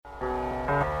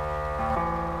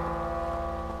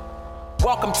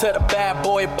Welcome to the Bad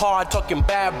Boy Pod, talking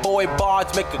bad boy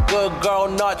bards, make a good girl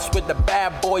nuts with the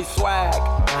bad boy swag.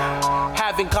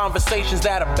 Having conversations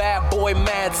that a bad boy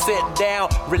mad, sit down,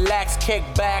 relax, kick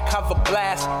back, have a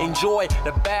blast, enjoy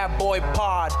the Bad Boy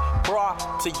Pod,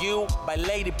 brought to you by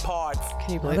Lady Parts.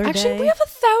 Can you believe it? Actually, we have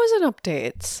 1,000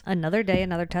 updates. Another day,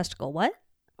 another testicle. What?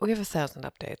 We have 1,000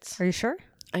 updates. Are you sure?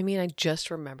 I mean, I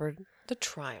just remembered the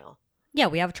trial. Yeah,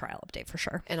 we have a trial update for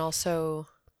sure. And also,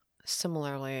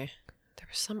 similarly, there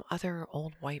was some other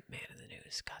old white man in the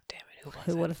news. God damn it.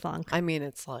 Who would have thunk? I mean,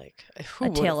 it's like, a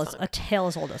tale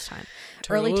as old as time.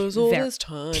 As old as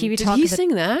time. TV Did talk he is sing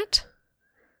that?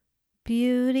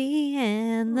 Beauty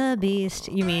and the Beast.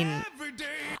 You mean?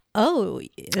 Oh,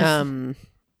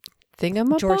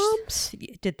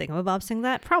 Thingamabobs? Did Thingamabob sing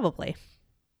that? Probably.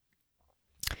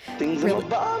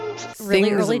 Thingamabobs.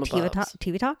 Really early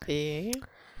TV talk. Yeah.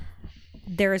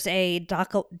 There's a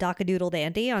Doc-a-Doodle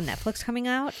Dandy on Netflix coming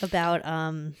out about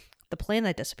the plane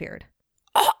that disappeared.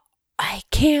 Oh, I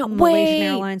can't Malaysian wait.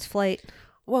 Airlines flight.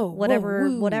 Whoa, whatever.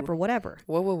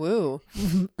 Whoa, woo, woo.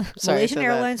 Malaysian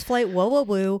Airlines flight.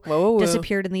 Whoa,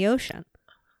 disappeared in the ocean.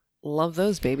 Love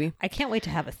those, baby. I can't wait to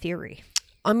have a theory.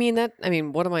 I mean,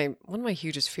 one of my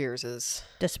hugest fears is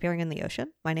disappearing in the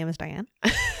ocean. My name is Diane.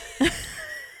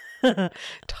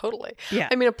 Totally. Yeah.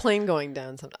 I mean, a plane going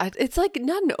down. It's like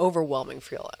not an overwhelming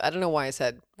feel. I don't know why I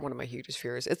said one of my hugest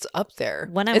fears. It's up there.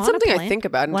 When I'm it's on something a plane, I think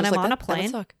about. And when just I'm on a that would plane,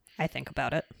 suck. I think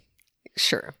about it.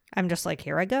 Sure. I'm just like,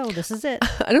 here I go. This is it.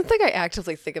 I don't think I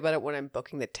actively think about it when I'm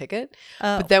booking the ticket.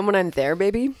 Oh. But then when I'm there,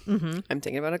 baby, I'm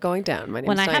thinking about it going down. My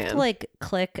name's Diane. When I have to like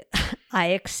click, I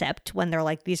accept when they're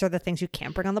like, these are the things you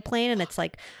can't bring on the plane. And it's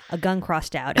like a gun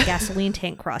crossed out, a gasoline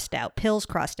tank crossed out, pills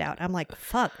crossed out. I'm like,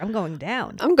 fuck, I'm going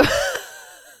down. I'm going.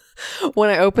 When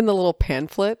I open the little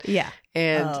pamphlet. Yeah.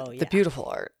 And the beautiful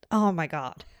art. Oh my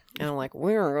God. And I'm like,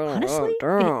 we're going honestly, to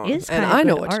go down. it is kind and of I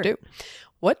know good what art. to do.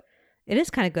 What? It is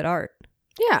kind of good art.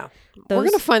 Yeah. We're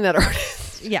going to find that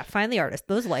artist. Yeah, find the artist.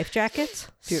 Those life jackets,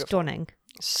 beautiful.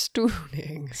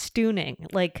 Stunning.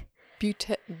 Like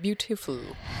beautiful.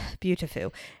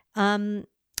 Beautiful.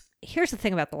 Here's the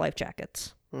thing about the life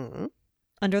jackets. Mm-hmm.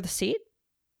 Under the seat?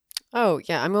 Oh,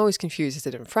 yeah. I'm always confused. Is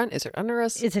it in front? Is it under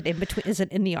us? Is it in between? Is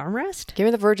it in the armrest? Give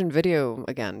me the Virgin video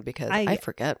again because I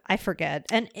forget. I forget.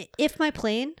 And if my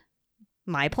plane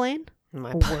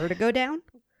were to go down,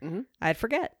 I'd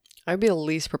forget. I'd be the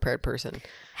least prepared person.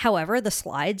 However, the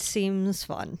slide seems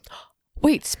fun.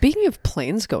 Wait, speaking of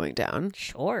planes going down.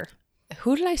 Sure.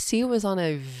 Who did I see was on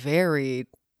a very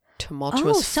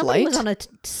tumultuous somebody flight?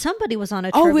 Somebody was on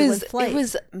a turbulent flight. It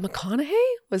was McConaughey?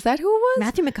 Was that who it was?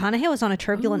 Matthew McConaughey was on a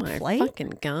turbulent flight?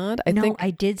 Fucking God. I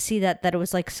did see that it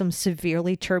was like some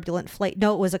severely turbulent flight.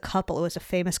 No, it was a couple. It was a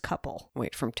famous couple.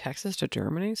 Wait, from Texas to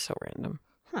Germany? So random.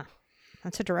 Huh.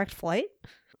 That's a direct flight?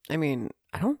 I mean,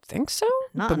 I don't think so.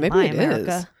 Not but in maybe my it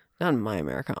America. is. Not in my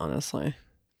America, honestly.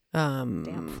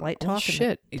 Damn flight talk. Oh,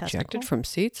 shit. Testicle? Ejected from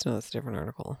seats? No, that's a different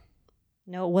article.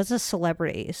 No, it was a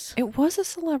celebrities. It was a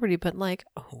celebrity, but like,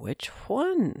 which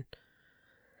one?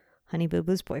 Honey Boo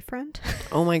Boo's boyfriend?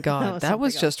 Oh my God. that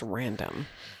was else. just random.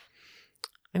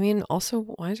 I mean, also,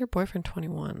 why is your boyfriend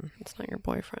 21? It's not your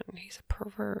boyfriend. He's a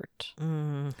pervert.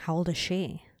 How old is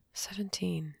she?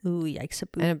 17. Ooh, yikes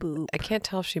a And boop. I can't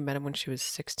tell if she met him when she was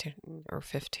 16 or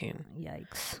 15.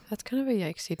 Yikes. That's kind of a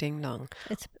yikesy ding dong.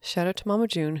 It's Shout out to Mama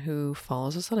June who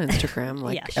follows us on Instagram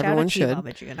like yeah, shout everyone out to you, should.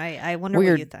 Mama June. I wonder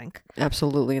We're what you think.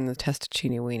 Absolutely in the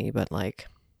testachini weenie, but like,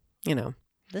 you know,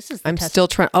 This is. The I'm still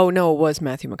trying. Oh no, it was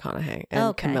Matthew McConaughey and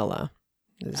Okay. Camilla,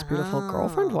 his beautiful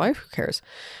girlfriend, wife. Who cares?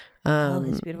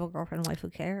 his beautiful girlfriend, wife. Who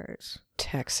cares?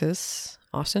 Texas,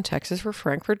 Austin, Texas, for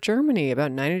Frankfurt, Germany.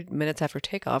 About 90 minutes after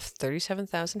takeoff,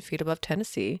 37,000 feet above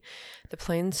Tennessee, the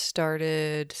plane was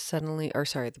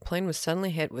suddenly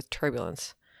hit with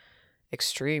turbulence,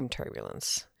 extreme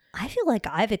turbulence. I feel like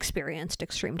I've experienced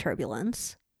extreme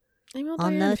turbulence Email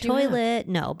on Diane the if you have. toilet.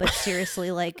 No, but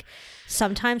seriously, like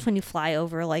sometimes when you fly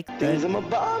over, like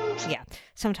yeah,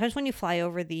 sometimes when you fly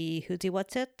over the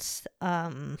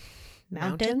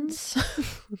mountains,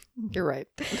 You're right.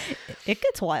 it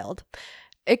gets wild.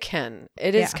 It can.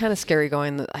 It is Yeah. kind of scary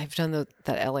going. I've done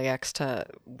that LAX to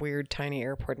weird tiny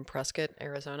airport in Prescott,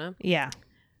 Arizona. Yeah.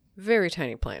 Very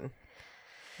tiny plane.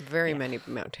 Very many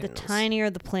mountains. The tinier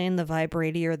the plane, the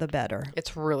vibratier, the better.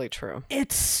 It's really true.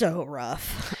 It's so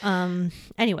rough.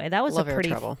 Anyway, that was Love a air pretty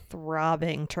travel.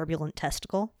 throbbing, turbulent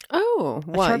testicle. Oh,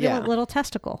 A what? turbulent Yeah. little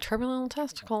testicle. Turbulent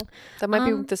testicle. That might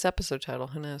be this episode title.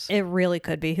 Who knows? It really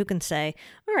could be. Who can say?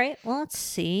 All right, well, let's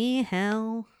see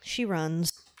how she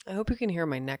runs. I hope you can hear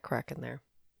my neck crack in there.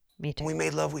 Me too. When we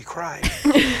made love, we cried.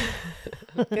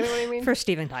 You know what I mean? For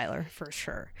Steven Tyler, for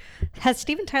sure. Has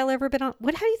Steven Tyler ever been on?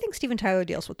 How do you think Steven Tyler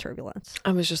deals with turbulence?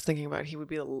 I was just thinking about he would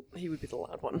be the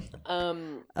loud one.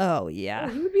 Oh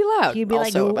yeah, he would be loud. he'd be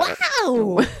also like, about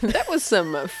 "Wow, it. That was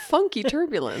some funky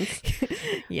turbulence."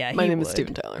 yeah." My he name is would.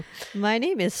 Steven Tyler. My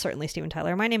name is certainly Steven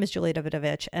Tyler. My name is Julia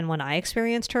Davidovich, and when I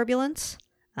experience turbulence,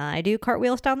 I do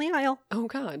cartwheels down the aisle. Oh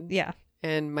God. Yeah.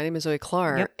 And my name is Zoe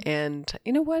Clark. Yep. And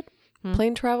you know what?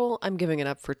 Plane travel, I'm giving it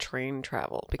up for train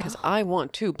travel because I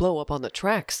want to blow up on the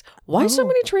tracks. Why so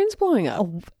many trains blowing up?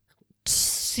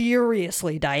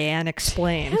 Seriously, Diane,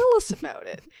 explain. Tell us about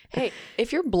it. Hey,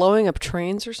 if you're blowing up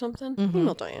trains or something,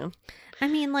 email Diane. I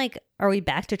mean, like, are we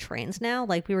back to trains now?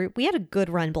 Like, we had a good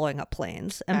run blowing up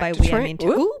planes, and Back by to we I train- mean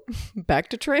Whoop. Back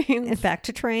to trains. back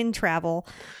to train travel.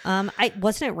 I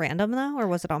wasn't it random though, or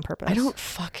was it on purpose? I don't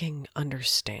fucking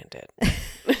understand it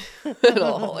at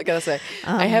all. I gotta say,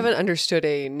 I haven't understood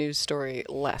a news story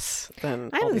less than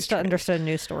I all haven't these trains. understood a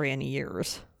news story in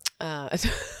years.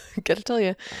 Gotta tell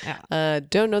you, Yeah.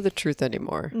 don't know the truth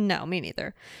anymore. No, me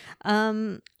neither.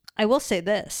 I will say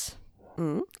this: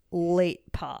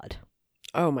 late pod.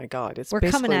 Oh my God, it's We're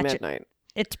basically coming at you. midnight.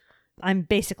 I'm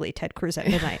basically Ted Cruz at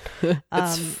midnight.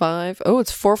 It's 5. Oh,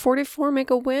 it's 4:44. Make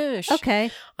a wish.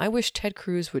 Okay, I wish Ted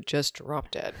Cruz would just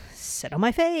drop dead. sit on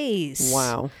my face.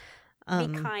 Wow. Be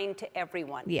kind to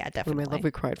everyone. Yeah, For definitely. my love,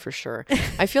 we cried for sure.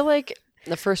 I feel like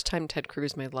the first time Ted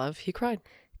Cruz made love, he cried.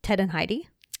 Ted and Heidi?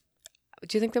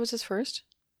 Do you think that was his first?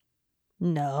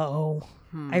 No.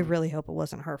 I really hope it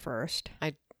wasn't her first.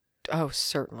 Oh,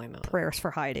 certainly not. Prayers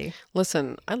for Heidi.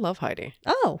 Listen, I love Heidi.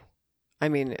 Oh. I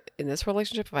mean, in this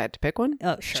relationship, if I had to pick one,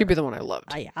 Oh, sure. she'd be the one I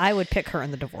loved. I would pick her in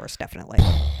the divorce, definitely.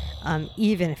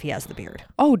 Even if he has the beard.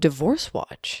 Oh, Divorce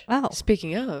Watch. Oh.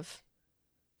 Speaking of,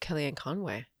 Kellyanne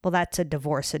Conway. Well, that's a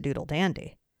divorce, a doodle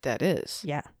dandy. That is.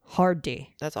 Yeah. Hard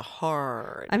D. That's a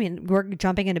hard. I mean, we're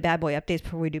jumping into Bad Boy updates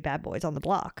before we do Bad Boys on the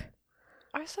Block.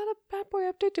 Is that a Bad Boy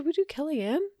update? Did we do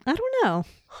Kellyanne? I don't know.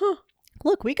 Huh.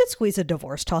 Look, we could squeeze a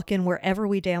divorce talk in wherever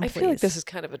we damn I please. feel like this is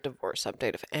kind of a divorce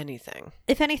update, if anything.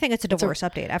 If anything, it's a divorce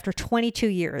update. After 22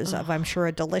 years of, I'm sure,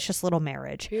 a delicious little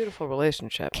marriage, Beautiful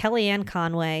relationship. Kellyanne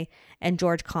Conway and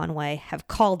George Conway have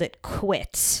called it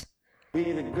quits.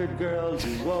 Be the good girls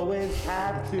you always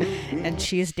have to be. And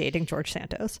she is dating George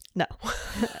Santos. No.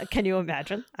 Can you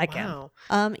imagine? I can.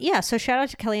 Wow. Yeah, so shout out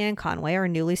to Kellyanne Conway, our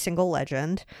newly single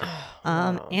legend.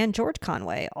 And George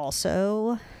Conway,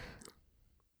 also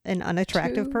an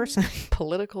unattractive Two person.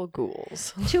 Political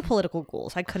ghouls. Two political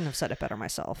ghouls. I couldn't have said it better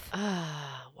myself.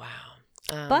 Ah,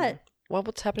 wow. But- well,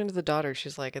 what's happening to the daughter?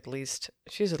 She's at least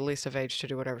of age to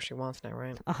do whatever she wants now,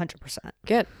 right? 100%.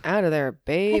 Get out of there, I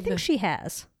babe. think she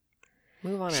has.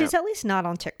 Move on She's out. at least not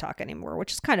on TikTok anymore,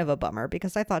 which is kind of a bummer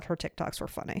because I thought her TikToks were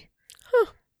funny.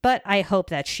 Huh. But I hope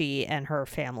that she and her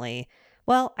family,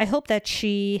 I hope that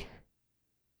she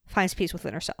finds peace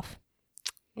within herself.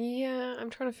 Yeah, I'm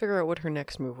trying to figure out what her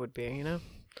next move would be, you know?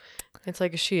 It's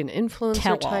like, is she an influencer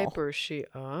Tell-all. type or is she,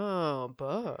 book.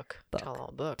 Book.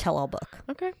 Tell-all book. Tell all book.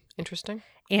 Okay, interesting.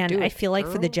 And Do I it, feel like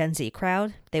for the girl. Gen Z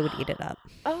crowd, they would eat it up.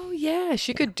 Oh, yeah,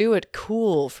 she could do it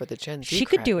cool for the Gen Z She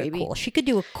could crowd, do it baby. cool. She could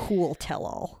do a cool tell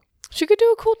all. She could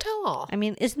do a cool tell-all. I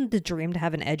mean, isn't the dream to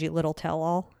have an edgy little tell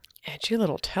all? Edgy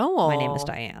little tell-all. My name is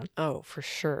Diane. Oh, for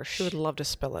sure. She would love to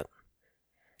spill it.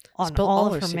 On Spill all all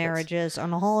of her her secrets. marriages,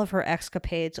 on all of her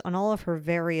escapades, on all of her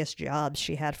various jobs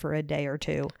she had for a day or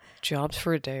two. Jobs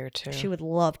for a day or two. She would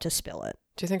love to spill it.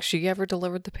 Do you think she ever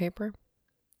delivered the paper?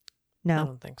 I No,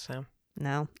 don't think so.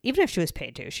 no. Even if she was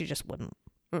paid to, she just wouldn't.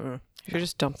 Mm-mm. She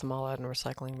just dumped them all out in a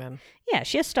recycling bin. Yeah,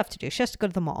 she has stuff to do. She has to go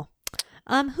to the mall.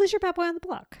 Who's your bad boy on the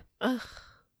block? Ugh.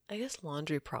 I guess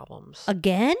laundry problems.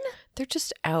 Again? They're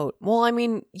just out. Well, I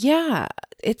mean, yeah.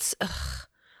 It's,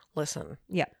 listen.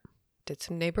 Yep. Did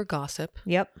some neighbor gossip.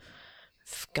 Yep.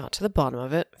 Got to the bottom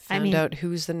of it. Found mean- out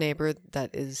who's the neighbor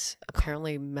that is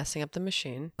apparently messing up the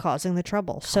machine. Causing the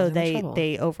trouble. So Causing the they trouble.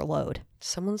 they overload.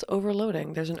 Someone's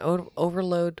overloading. There's an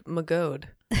overload magode.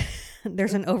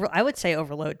 There's an I would say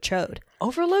overload chode.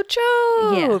 Overload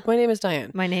Joe. Yeah. My name is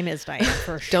Diane. My name is Diane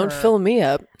for sure. Don't fill me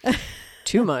up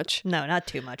too much. No, not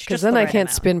too much. Because just then the I right can't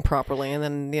amount. spin properly, and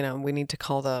then we need to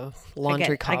call the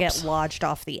laundry I get cops. lodged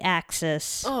off the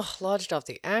axis. Oh, lodged off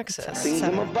the axis.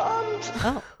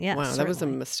 Oh, yeah. Wow, that was a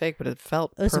certainly. mistake, but it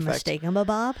felt It was perfect. a mistake,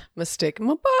 Bob. Mistake,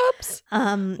 my bobs.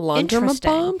 Laundry, my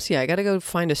Interesting. bombs. Yeah, I got to go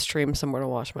find a stream somewhere to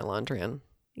wash my laundry in.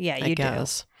 Yeah, I you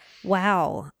guess. do.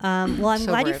 Wow. Well, I'm So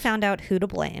glad you brave. found out who to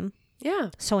blame.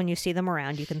 Yeah, So when you see them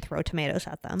around, you can throw tomatoes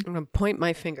at them. I'm gonna point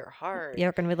my finger hard.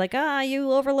 You're going to be like,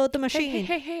 you overload the Hey, machine.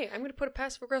 hey! I'm gonna put a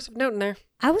passive aggressive note in there.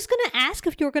 I was going to ask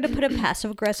if you were going to put a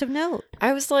passive aggressive note.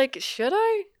 I was like, should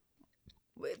I?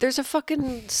 There's a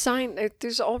fucking sign.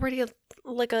 There's already a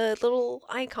little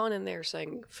icon in there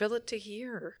saying, fill it to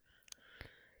here.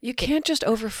 You can't just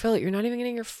overfill it. You're not even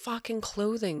getting your fucking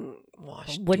clothing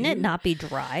washed. Wouldn't it not be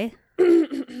dry?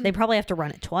 They probably have to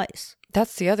run it twice.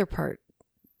 That's the other part.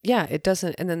 Yeah, it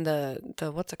doesn't. And then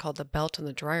the what's it called? The belt and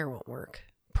the dryer won't work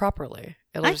properly.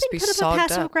 It'll I just think be put up a sogged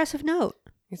passive up. aggressive note.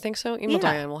 You think so? Email Yeah.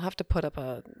 Diane. We'll have to put up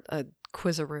a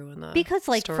quizaroo in the Because,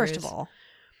 like, first of stories. all,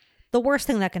 the worst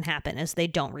thing that can happen is they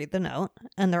don't read the note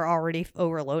and they're already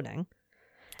overloading.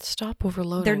 Stop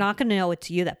overloading. They're not going to know it's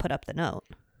you that put up the note.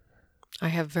 I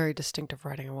have very distinctive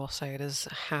writing. I will say it is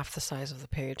half the size of the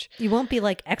page. You won't be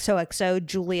like XOXO,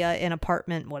 Julia in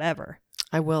apartment, whatever.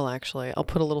 I will actually. I'll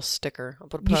put a little sticker. I'll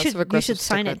put a You passive should aggressive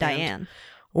sign sticker it, at the end.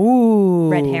 Diane. Ooh,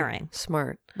 Red herring.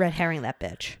 Smart. Red herring that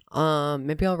bitch.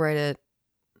 Maybe I'll write it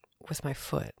with my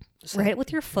foot. So Write it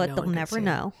with your foot. no They'll one can never see it.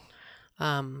 know.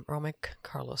 Or I'll make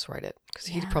Carlos write it because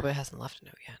he Yeah. probably hasn't left a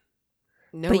note yet.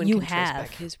 No But one you can trace have.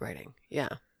 back his writing. Yeah.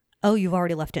 Oh, you've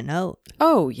already left a note.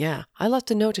 Oh yeah. I left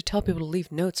a note to tell people to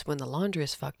leave notes when the laundry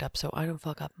is fucked up, so I don't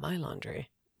fuck up my laundry.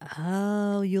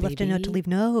 Oh, you left a note to Baby. leave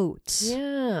notes.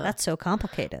 Yeah. That's so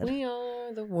complicated. we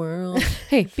are the world.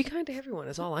 Hey, be kind to everyone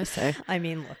is all I say. I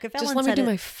mean, look, if Just Ellen let me said do it,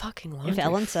 my fucking laundry. if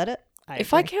Ellen said it,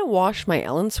 If I can't wash my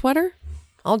Ellen sweater,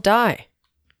 I'll die.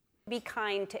 Be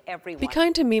kind to everyone. Be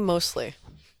kind to me mostly,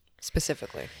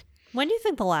 specifically. When do you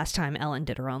think the last time Ellen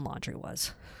did her own laundry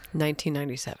was?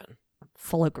 1997.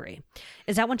 Full agree.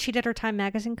 Is that when she did her Time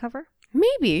magazine cover?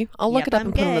 Maybe. I'll look Yep, it up I'm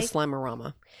and put it on the gay.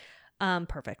 Slimerama.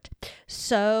 Perfect.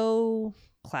 So,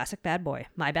 classic bad boy.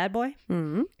 My bad boy?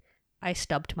 Mm-hmm. I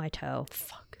stubbed my toe.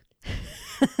 Fuck.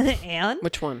 And?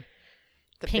 Which one?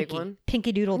 The Pinky. big one?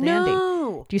 Pinky Doodle Dandy.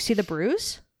 No. Do you see the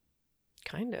bruise?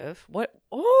 Kind of. What?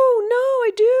 Oh, no,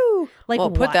 I do. Like, well,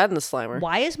 put why- that in the Slimer.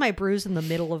 Why is my bruise in the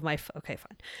middle of my foot? Okay,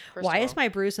 fine. First Why of is all, my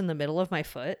bruise in the middle of my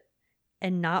foot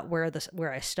and not where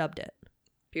I stubbed it?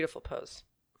 Beautiful pose.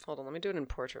 Hold on, let me do it in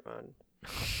portrait mode.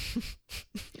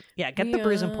 Yeah, get the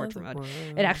bruise in portrait mode.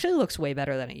 It actually looks way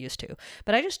better than it used to.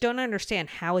 But I just don't understand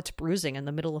how it's bruising in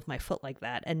the middle of my foot like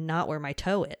that and not where my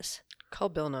toe is. Call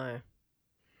Bill Nye.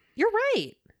 You're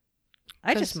right.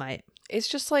 I just 'Cause- might. It's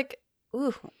just like,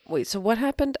 ooh, wait, so what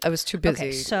happened? I was too busy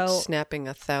Okay, so- snapping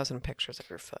 1,000 pictures of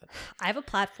your foot. I have a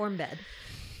platform bed.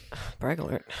 Brag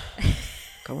alert.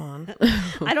 Go on.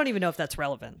 I don't even know if that's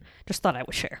relevant. Just thought I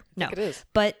would share. No, it is.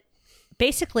 But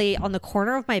basically, on the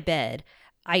corner of my bed,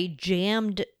 I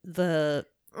jammed the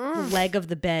leg of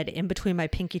the bed in between my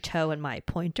pinky toe and my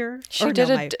pointer. She Or did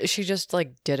no, it. She just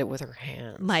like did it with her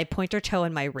hands. my pointer toe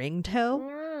and my ring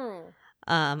toe.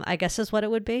 I guess is what it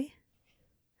would be.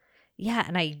 Yeah,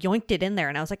 and I yoinked it in there,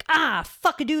 and I was like,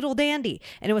 fuck a doodle dandy.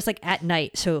 And it was like at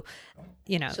night, so,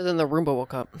 you know. So then the Roomba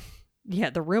woke up. Yeah,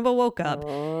 the Roomba woke up.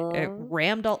 It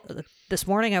rammed all. This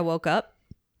morning I woke up.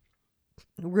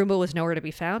 Roomba was nowhere to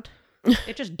be found.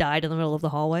 It just died in the middle of the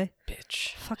hallway.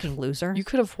 Bitch. Fucking loser. You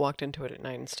could have walked into it at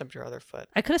night and stubbed your other foot.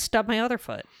 I could have stubbed my other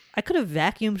foot. I could have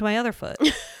vacuumed my other foot.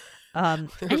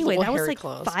 Anyway, little that was hairy like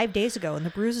claws. 5 days ago, and the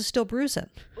bruise is still bruising.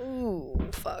 Ooh,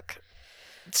 fuck.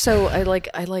 So I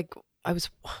was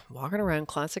walking around,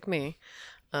 classic me,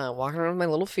 walking around with my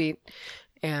little feet,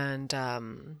 and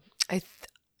I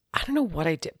don't know what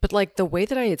I did, but like the way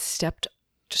that I had stepped,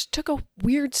 just took a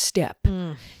weird step,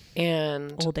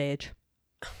 and Old age.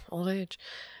 old age.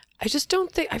 I just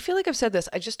don't think. I feel like I've said this.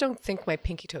 I just don't think my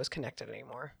pinky toe is connected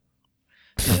anymore.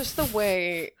 Just the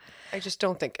way. I just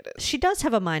don't think it is. She does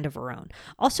have a mind of her own.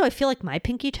 Also, I feel like my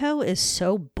pinky toe is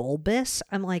so bulbous.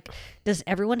 I'm like, does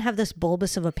everyone have this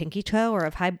bulbous of a pinky toe, or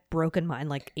have I broken mine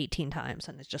like 18 times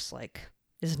and it's just like,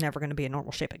 this is never going to be a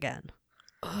normal shape again?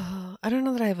 I don't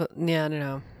know that I have a. Yeah, I don't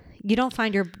know. You don't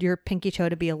find your pinky toe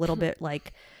to be a little bit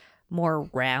like more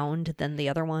round than the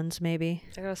other ones, maybe?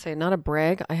 I gotta say, not a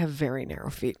brag. I have very narrow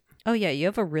feet. Oh, yeah, you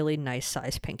have a really nice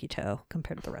size pinky toe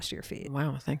compared to the rest of your feet.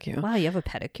 Wow, thank you. Wow, you have a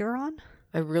pedicure on?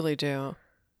 I really do.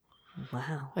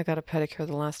 Wow. I got a pedicure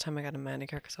the last time I got a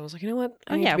manicure because I was like, you know what?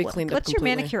 I Oh, need yeah. to be cleaned up What's your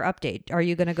completely. manicure update? Are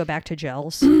you going to go back to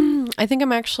gels? I think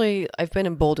I've been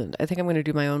emboldened. I think I'm going to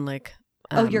do my own like.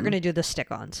 You're going to do the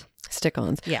stick-ons.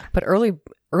 stick-ons. Yeah. But early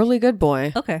good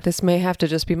boy. Okay. This may have to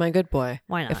just be my good boy.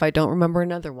 Why not? If I don't remember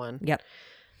another one. Yep.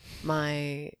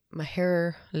 My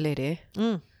hair lady,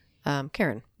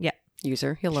 Karen. Yeah.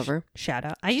 User, you'll love her. Shout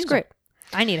out. I She's use great. it.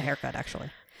 I need a haircut, actually.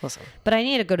 Listen. But I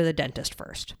need to go to the dentist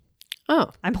first.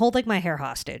 Oh, I'm holding my hair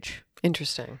hostage.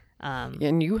 interesting. Um,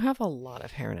 And you have a lot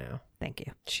of hair now. Thank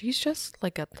you. She's just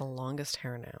like got the longest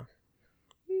hair now.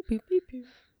 Beep, beep, beep, beep.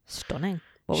 Stunning.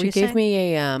 What were She you gave saying?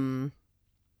 me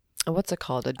a what's it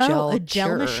called? A gel. a gel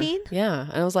cure. machine? Yeah,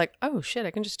 and I was like, oh shit,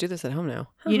 I can just do this at home now.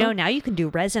 You know, now you can do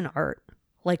resin art.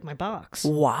 like my box.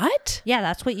 What? Yeah,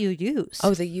 that's what you use.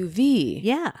 Oh, the UV.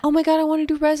 yeah. Oh my God, I want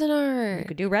to do resin art. You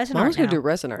could do resin Mom's art going now. to do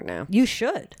resin art now. You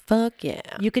should. Fuck yeah.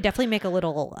 You could definitely make a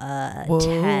little Whoa,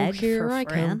 tag here for I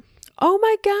Fran. come. Oh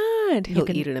my God. He'll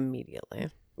can- eat it immediately.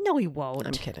 No, he won't.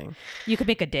 I'm kidding. You could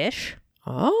make a dish.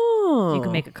 Oh. You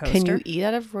can make a Can coaster. you eat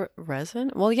out of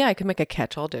resin? Well, yeah, I could make a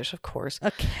catch-all dish, of course.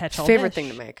 A catch-all Favorite dish.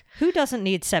 thing to make. Who doesn't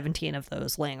need 17 of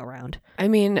those laying around? I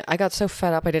mean, I got so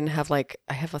fed up I didn't have I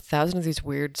have 1,000 of these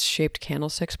weird shaped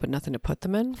candlesticks, but nothing to put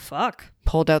them in. Fuck.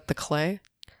 Pulled out the clay,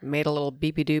 made a little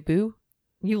beepy-doo-boo,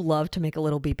 You love to make a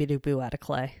little beepy-doo-boo out of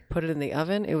clay. put it in the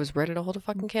oven. It was ready to hold a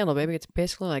fucking candle, baby. It's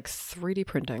basically like 3D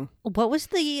printing. What was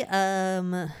the,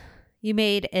 you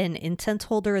made an incense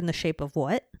holder in the shape of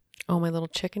what? Oh, my little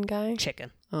chicken guy?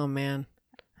 Chicken. Oh, man.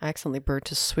 I accidentally burnt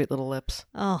his sweet little lips.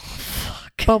 Oh,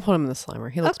 fuck. But I'll put him in the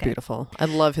Slimer. He looks Okay. beautiful. I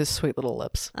love his sweet little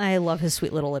lips. I love his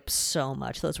sweet little lips so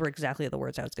much. Those were exactly the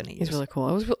words I was going to use. He's really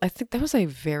cool. I think that was a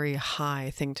very high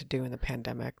thing to do in the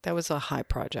pandemic. That was a high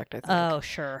project, I think. Oh,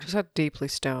 sure. Just got deeply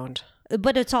stoned.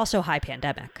 But it's also high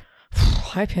pandemic.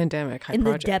 High pandemic, high In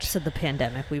project. the depths of the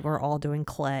pandemic, we were all doing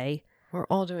clay We're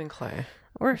all doing clay.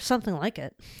 or something like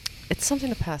it. It's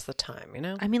something to pass the time, you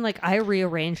know? I mean, like, I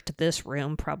rearranged this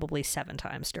room probably 7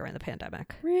 times during the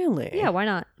pandemic. Really? Yeah, why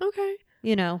not? Okay.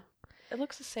 You know, It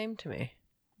looks the same to me.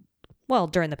 well,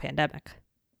 during the pandemic.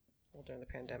 Well, during the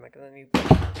pandemic, and then you...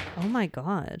 Oh my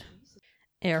God.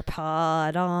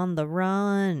 AirPod on the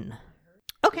run.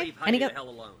 Okay. Any go-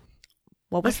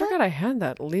 What I was that? forgot I had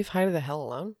that. Leave Heidi the hell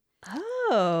alone.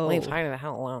 Oh. Leave Heidi the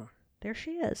hell alone. There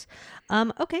she is.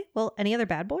 Okay. Well, any other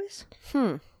bad boys?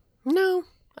 No,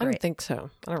 I don't Great. think so.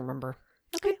 I don't remember.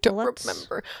 Okay. Don't well, let's-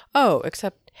 remember. Oh,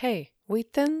 except, hey,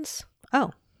 wheat thins?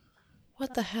 Oh,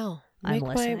 What the hell? I'm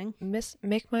listening.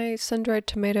 Make my sun-dried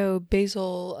tomato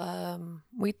basil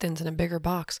wheat thins in a bigger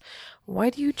box.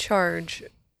 Why do you charge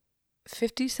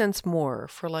 50 cents more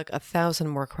for like 1,000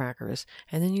 more crackers,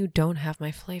 and then you don't have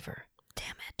my flavor?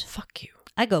 damn it. Fuck you.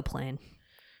 I go plain.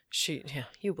 Yeah,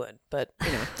 you would, but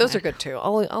you know those are good too.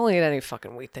 I'll eat any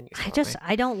fucking wheat thin you throw at me.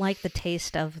 I don't like the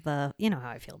taste of the, you know how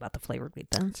I feel about the flavored wheat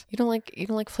thins. You don't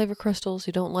like flavor crystals.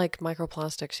 You don't like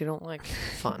microplastics. You don't like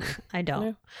fun. I don't. You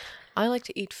know? I like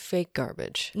to eat fake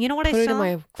garbage. You know what Put I it in saw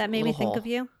my that made me little think hole. of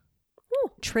you?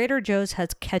 Trader Joe's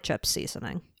has ketchup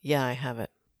seasoning. Yeah, I have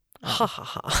it. Ha ha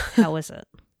ha. How is it?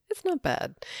 It's not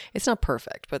bad. It's not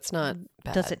perfect, but it's not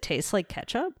bad. Does it taste like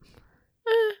ketchup?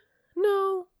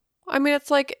 No. I mean, it's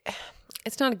not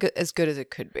as good as it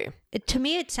could be. To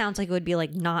me, it sounds like it would be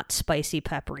like not spicy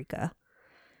paprika.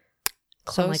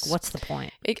 So I'm like, Close. what's the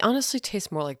point? It honestly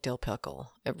tastes more like dill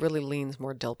pickle. It really leans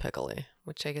more dill pickly,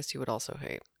 which I guess you would also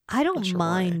hate. I don't sure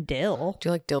mind dill. Do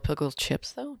you like dill pickle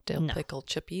chips though? Dill No. pickle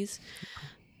chippies?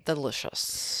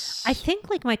 Delicious. I think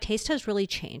like my taste has really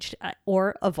changed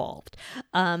or evolved.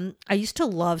 I used to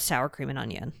love sour cream and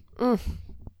onion, One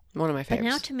of my but now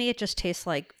favorites. to me it just tastes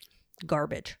like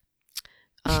garbage.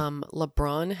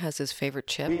 LeBron has his favorite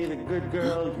chip. Being a good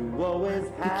girl, you always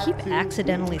You have keep to.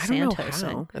 accidentally I don't know Santosing.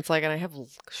 how. It's like, and I have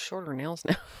shorter nails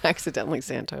now. Accidentally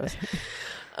Santos.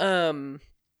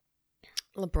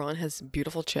 LeBron has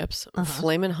beautiful chips.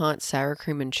 Flamin' hot sour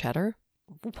cream and cheddar.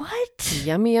 What?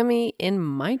 Yummy, yummy in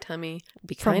my tummy.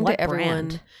 Be From kind what to everyone.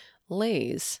 brand?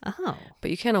 Lay's. Oh,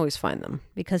 But you can't always find them.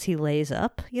 because he lays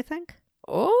up, you think?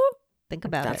 Oh, Think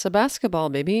about that's it. a basketball,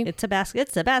 baby. It's a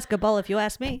basketball if you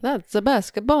ask me. That's a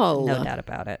basketball. No doubt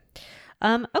about it.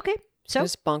 Okay. So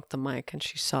Just bonked the mic and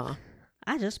she saw.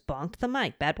 I just bonked the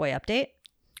mic. Bad boy update.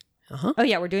 Uh-huh. Oh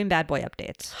yeah, we're doing bad boy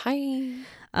updates.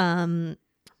 Hi.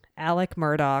 Alec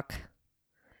Murdoch,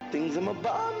 Things I'm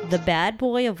about. the bad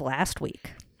boy of last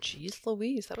week. Jeez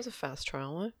Louise, that was a fast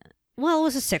trial. What? Well, it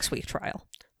was a 6-week trial.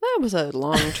 That was a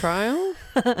long trial.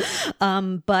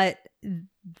 But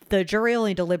the jury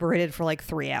only deliberated for like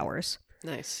 3 hours.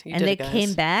 Nice. You And did they it, guys.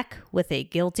 came back with a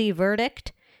guilty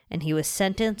verdict, and he was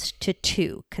sentenced to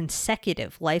 2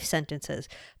 consecutive life sentences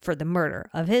for the murder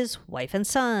of his wife and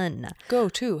son. Go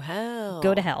to hell.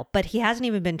 Go to hell. But he hasn't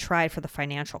even been tried for the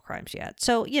financial crimes yet.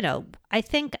 So, you know, I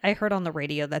think I heard on the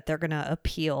radio that they're going to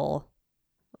appeal.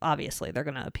 Obviously, they're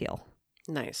going to appeal.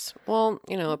 Nice. Well,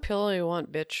 you know, appeal all you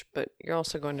want, bitch, but you're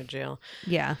also going to jail.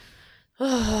 Yeah.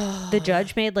 The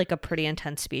judge made like a pretty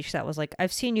intense speech that was like,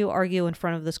 I've seen you argue in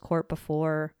front of this court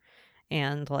before,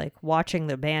 and like watching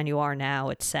the man you are now,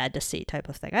 it's sad to see type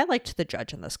of thing. I liked the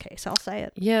judge in this case. I'll say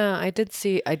it. Yeah, I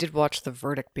did watch the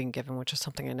verdict being given, which is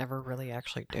something I never really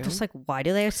actually do. Just like, why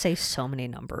do they say so many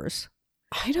numbers?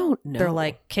 I don't know. They're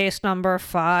like case number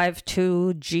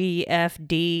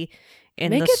 52GFD in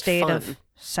Make the it state fun. of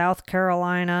South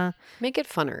Carolina. Make it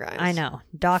funner, guys. I know.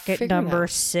 Docket Figure it number out.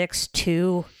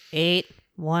 628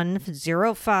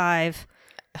 105.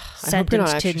 I hope you're not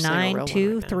Sentenced to actually saying a real one right now.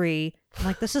 923. I'm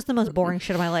like, this is the most boring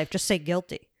shit of my life. Just say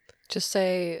guilty. Just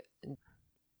say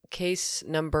case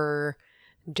number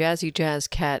Jazzy Jazz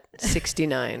Cat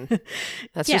 69.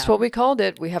 That's Yeah. just what we called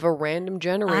it. We have a random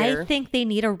generator. I think they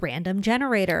need a random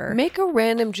generator. Make a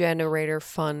random generator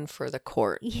fun for the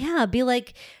court. Yeah, be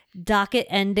like docket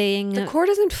ending. The court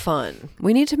isn't fun.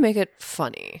 We need to make it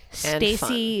funny and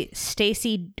fun.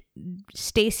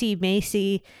 Stacy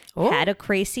Macy had a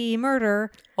crazy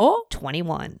murder. Oh,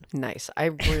 21. nice. I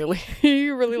really,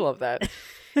 really love that.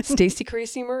 Stacy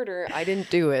Crazy Murder. I didn't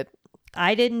do it.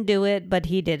 I didn't do it, but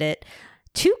he did it.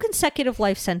 2 consecutive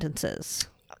life sentences.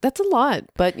 That's a lot,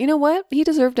 but you know what? He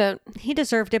deserved it. He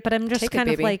deserved it, but I'm just Take it, kind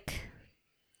of baby. like,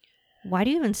 why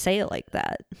do you even say it like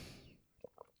that?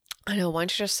 I know. Why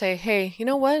don't you just say, hey, you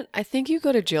know what? I think you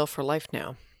go to jail for life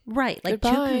now. Right, like 2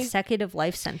 Goodbye. consecutive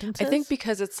life sentences. I think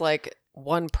because it's like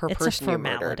one per it's a person you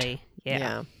murdered. formality.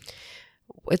 Yeah.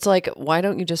 It's like, why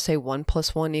don't you just say 1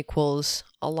 + 1 equals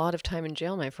a lot of time in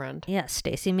jail, my friend? Yeah,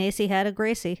 Stacy Macy had a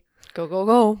Gracie. Go, go,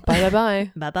 go. Bye, bye,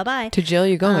 bye. Bye bye bye. To jail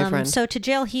you go, my friend. So to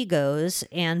jail he goes,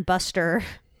 and Buster's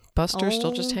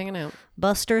Still just hanging out.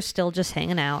 still just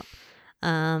hanging out.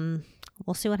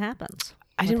 We'll see what happens.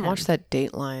 I with didn't him. watch that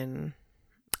Dateline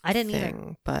I didn't either.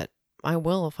 thing, but I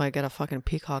will if I get a fucking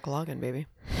Peacock login, baby.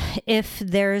 If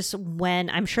there's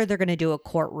I'm sure they're going to do a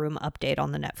courtroom update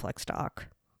on the Netflix doc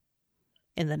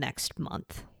in the next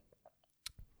month.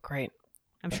 Great.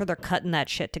 I'm sure they're cutting that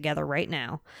shit together right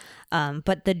now.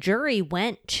 But the jury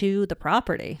went to the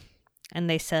property and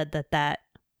they said that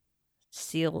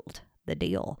sealed the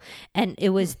deal. And it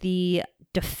was the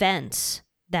defense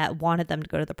that wanted them to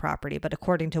go to the property. But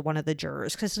according to one of the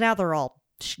jurors, because now they're all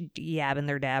yabbing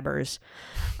their dabbers.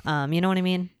 You know what I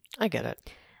mean? I get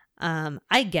it.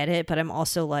 I get it, but I'm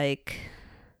also like,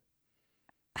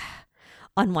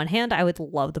 on one hand, I would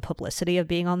love the publicity of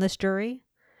being on this jury.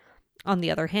 On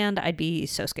the other hand, I'd be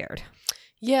so scared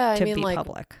Yeah, to I mean, be like,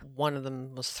 public. one of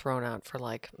them was thrown out for,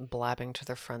 like, blabbing to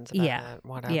their friends about Yeah. it,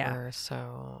 whatever. Yeah.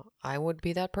 So I would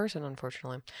be that person,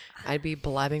 unfortunately. I'd be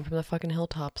blabbing from the fucking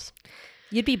hilltops.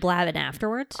 You'd be blabbing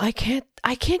afterwards. I can't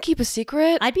keep a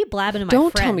secret. I'd be blabbing to my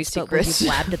Don't friends. tell me but would secrets. you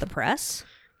blab to the press?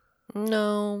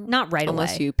 No. Not right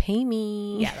Unless away. you pay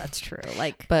me. Yeah, that's true.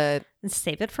 Like, But,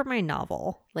 save it for my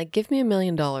novel. like, give me $1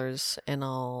 million and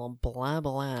I'll blah,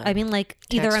 blah. I mean, like,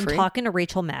 either I'm Tax-free? talking to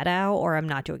Rachel Maddow or I'm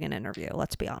not doing an interview.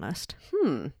 Let's be honest.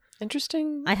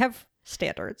 Interesting. I have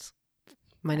standards.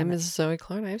 My name is Zoe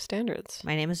Clark and I have standards.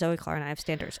 My name is Zoe Clark and I have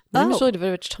standards. My name is Julie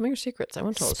Davidovich. Tell me your secrets. I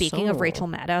want to tell Speaking of Rachel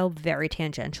Maddow, very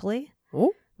tangentially,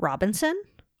 Oh. Robinson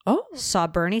Oh. saw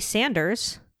Bernie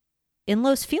Sanders in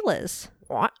Los Feliz.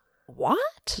 What?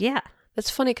 What? Yeah. That's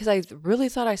funny because I really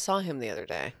thought I saw him the other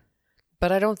day,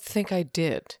 but I don't think I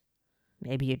did.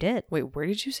 Maybe you did. Wait, where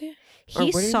did you see it? Or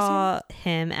He where did you saw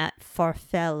him at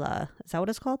Farfella. Is that what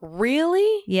it's called? see it?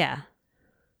 Really? Yeah.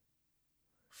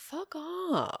 Fuck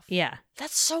off. Yeah.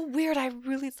 That's so weird. I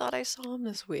really thought I saw him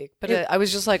this week, but It- I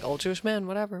was just like, old Jewish man,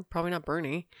 whatever. Probably not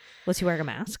Bernie. Was he wearing a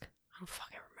mask? I don't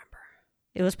fucking remember.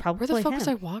 It was probably Where the fuck him. was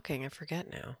I walking? I forget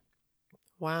now.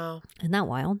 Wow. Isn't that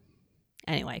wild?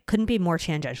 Anyway, couldn't be more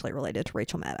tangentially related to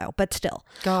Rachel Maddow, but still.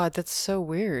 God, that's so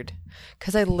weird.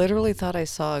 Because I literally thought I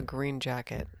saw a green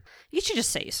jacket. You should just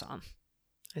say you saw him.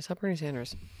 I saw Bernie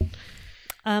Sanders.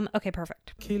 Okay,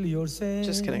 perfect. Kill yourself.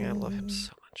 Just kidding. I love him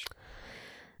so much.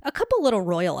 A couple little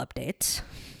royal updates.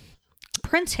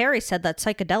 Prince Harry said that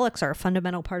psychedelics are a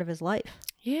fundamental part of his life.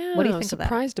 Yeah. What do you I was think of that?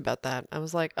 surprised about that. I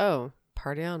was like, oh,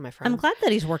 party on, my friend. I'm glad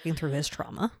that he's working through his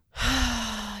trauma.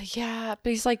 Yeah,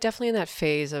 but he's like definitely in that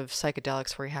phase of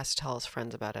psychedelics where he has to tell his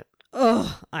friends about it.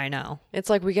 Ugh, I know. It's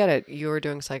like, we get it. You're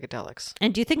doing psychedelics.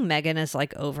 And do you think Meghan is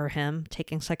like over him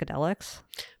taking psychedelics?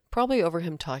 Probably over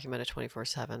him talking about it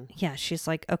 24/7. Yeah, she's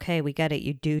like, okay, we get it.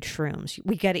 You do shrooms.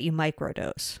 We get it. You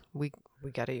microdose. We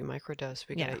get it. You microdose.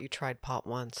 We get Yeah. it. You tried pot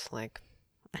once. Like,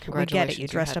 We get it. congratulations. You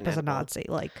dressed had up an as a edible. Nazi.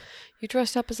 Like, You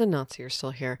dressed up as a Nazi. You're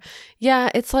still here. Yeah,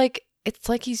 it's like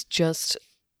he's just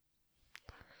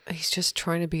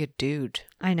trying to be a dude.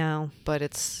 I know.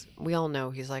 But we all know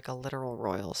he's like a literal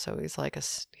royal. So he's like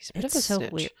he's a bit It's of a so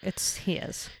snitch. weird. He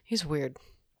is. He's weird.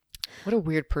 What a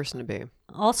weird person to be.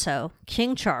 Also,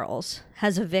 King Charles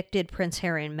has evicted Prince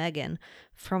Harry and Meghan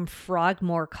from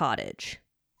Frogmore Cottage.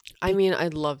 I mean, I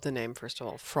love the name, first of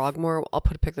all. Frogmore. I'll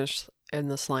put a picture in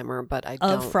the Slimer, but I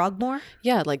don't. Of Frogmore?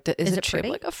 Yeah, like, is Is it it shaped pretty?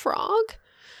 like a frog?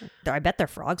 I bet there are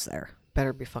frogs there.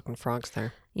 Better be fucking frogs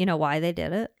there. You know why they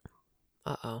did it?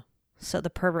 Uh-oh. So the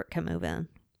pervert can move in.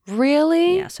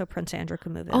 Really? Yeah, so Prince Andrew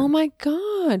could move in. Oh my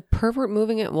God. Pervert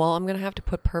moving it. Well, I'm going to have to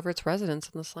put pervert's residence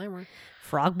in the Slimer.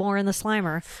 Frogmore in the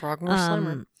Slimer. Frogmore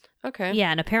Slimer. Okay.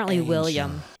 Yeah, and apparently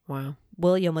William Wow.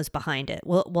 was behind it.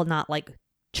 Well, not like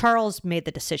Charles made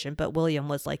the decision, but William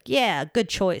was like, yeah, good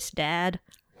choice, Dad.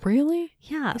 Really?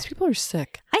 Yeah. These people are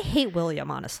sick. I hate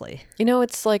William, honestly. You know,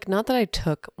 it's like, not that I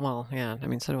took, well, yeah, I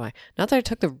mean, so do I. Not that I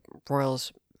took the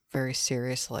royals very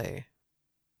seriously,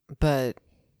 but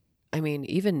I mean,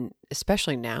 even,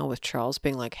 especially now with Charles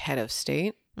being like head of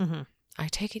state, I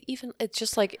take it even, it's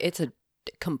just like, it's a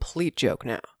complete joke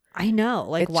now. I know.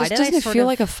 Like, why did doesn't I it sort feel of,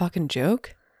 like a fucking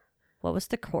joke? What was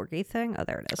the corgi thing? Oh,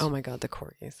 there it is. Oh my God, the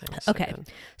corgi thing. is so Okay. good.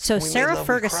 So made Sarah love, we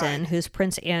Ferguson, cried. who's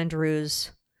Prince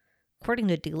Andrew's, according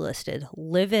to Delisted,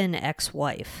 live-in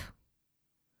ex-wife.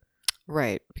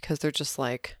 Right, because they're just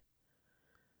like,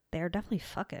 They're definitely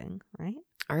fucking, right?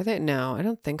 are they? No, I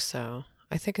don't think so.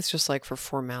 I think it's just like for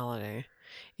formality.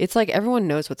 It's like everyone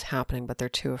knows what's happening, but they're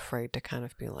too afraid to kind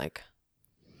of be like,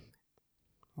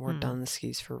 we're done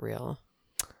skis for real.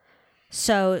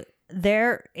 So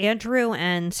Andrew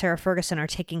and Sarah Ferguson are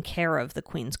taking care of the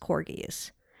Queen's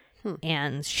corgis.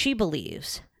 And she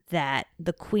believes that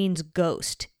the Queen's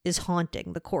ghost is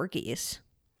haunting the corgis.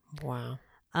 Wow.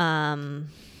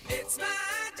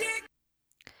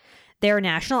 They're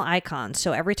national icons,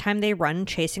 so every time they run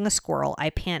chasing a squirrel, I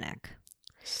panic.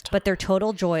 Stop. But they're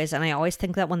total joys, and I always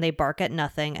think that when they bark at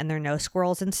nothing and there are no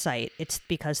squirrels in sight, it's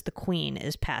because the Queen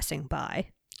is passing by.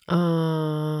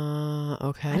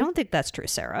 Okay. I don't think that's true,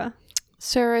 Sarah.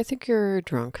 Sarah, I think you're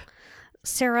drunk.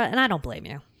 Sarah, and I don't blame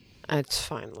you. It's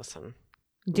fine. Listen.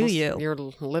 Do you? Your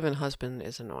living husband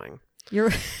is annoying. Your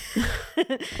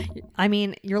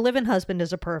living husband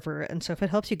is a pervert, and so if it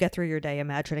helps you get through your day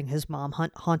imagining his mom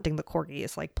haunting the corgi,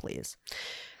 it's like, please.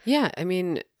 Yeah, I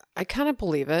mean, I kind of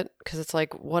believe it because it's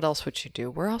like, what else would she do?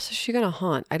 Where else is she going to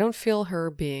haunt? I don't feel her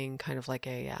being kind of like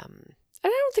I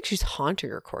don't think she's haunting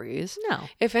her corgis. No.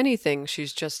 If anything,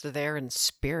 she's just there in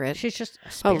spirit. She's just a Oh,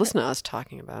 spirit. listen to us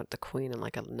talking about the Queen in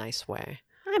like a nice way.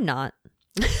 I'm not.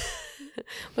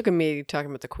 Look at me talking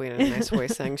about the Queen in a nice way,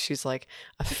 saying she's like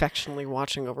affectionately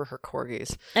watching over her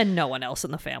corgis. And no one else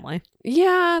in the family.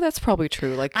 Yeah, that's probably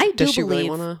true. Like, I do does she believe, really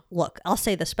want to? look, I'll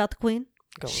say this about the Queen.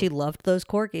 Go on. She loved those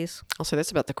corgis. I'll say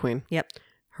this about the Queen. Yep.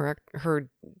 Her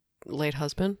late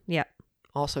husband, Yep.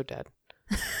 also dead.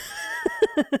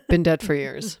 Been dead for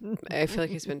years. I feel like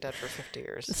he's been dead for 50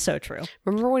 years. So true.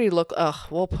 Remember when he looked?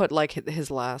 We'll put like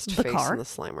his last The face car? in the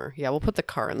Slimer. Yeah, we'll put the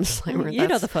car in the Slimer. You know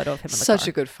That's the photo of him in the such car.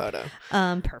 a good photo.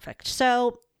 Perfect.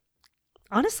 So,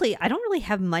 honestly, I don't really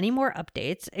have many more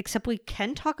updates, except we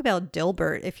can talk about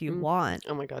Dilbert if you want.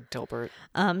 Oh my God, Dilbert.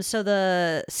 So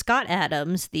the Scott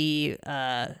Adams, the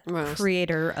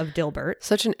creator of Dilbert,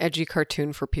 Such an edgy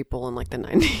cartoon for people in like the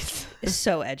 90s. is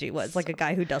so edgy. Was like a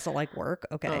guy who doesn't like work.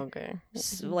 Okay. Okay.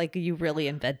 So, like you really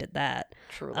invented that.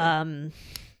 Truly.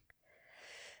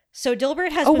 So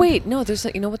Dilbert has. Oh been- wait, no. There's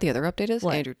you know what the other update is?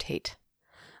 What? Andrew Tate.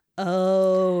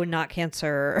 Oh, not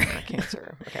cancer. Not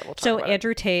cancer. Okay, we'll talk So about it.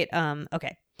 Andrew Tate,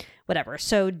 okay, whatever.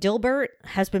 So Dilbert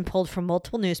has been pulled from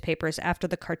multiple newspapers after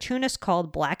the cartoonist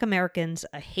called Black Americans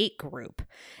a hate group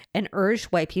and urged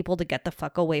white people to get the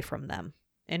fuck away from them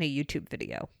in a YouTube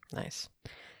video. Nice.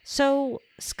 So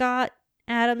Scott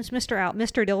Adams, Mr.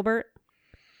 Dilbert,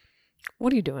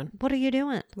 What are you doing? what are you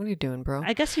doing? What are you doing, bro?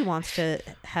 I guess he wants to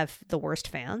have the worst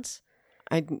fans.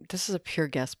 This is a pure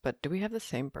guess, but do we have the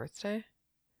same birthday?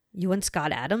 You and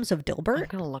Scott Adams of I'm Dilbert?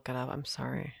 gonna look it up. I'm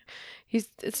sorry.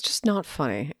 It's just not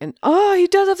funny. And he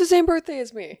does have the same birthday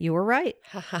as me. You were right.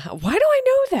 Why do I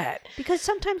know that? Because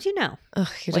sometimes you know. Ugh,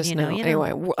 you When just you know, know. you know.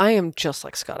 Anyway, I am just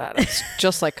like Scott Adams,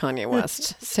 just like Kanye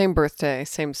West. Same birthday,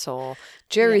 same soul.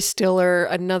 Jerry Stiller,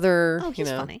 another. Oh, he's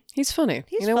funny. He's funny.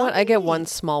 He's you know what? I get funny. one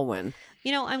small win.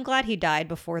 You know, I'm glad he died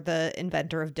before the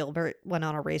inventor of Dilbert went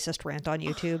on a racist rant on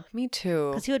YouTube. Me too.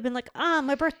 Because he would have been like,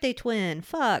 my birthday twin.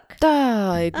 Fuck.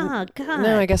 Died. Oh, God.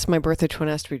 No, I guess my birthday twin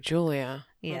has to be Julia.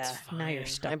 Yeah, That's now you're fine.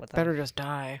 stuck I with better him. just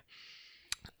die.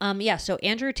 Yeah, so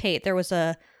Andrew Tate, there was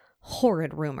a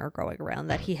horrid rumor going around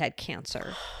that he had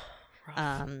cancer.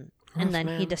 And then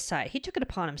he took it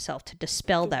upon himself to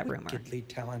dispel that rumor Wickedly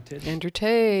talented. Andrew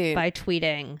Tate. by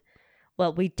tweeting,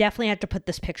 well, we definitely have to put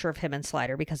this picture of him in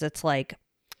Slider because it's like,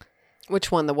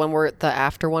 Which one? The one where the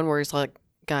after one where he's like,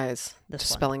 guys, This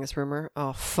dispelling his rumor.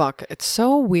 Oh fuck! It's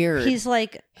so weird. he's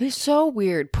like, He's so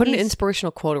weird. Put an He's-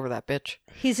 inspirational quote over that bitch.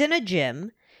 he's in a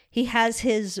gym. He's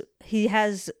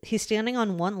standing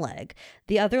on one leg.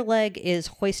 The other leg is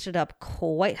hoisted up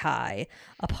quite high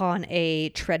upon a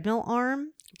treadmill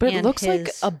arm. But it and looks like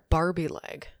his- a Barbie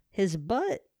leg. his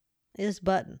butt is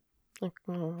button. Like,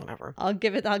 whatever. I'll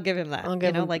give him that. I'll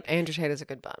give him like Andrew Tate is a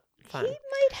good butt. Fine. he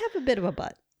might have a bit of a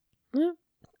butt.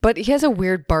 But he has a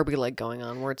weird Barbie leg going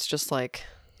on where it's just like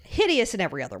Hideous in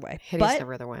every other way. hideous but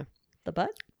every other way. the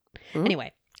butt? Mhm.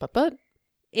 Anyway, But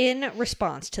in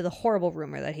response to the horrible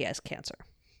rumor that he has cancer,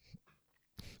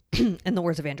 in the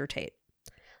words of Andrew Tate,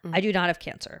 I do not have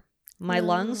cancer. My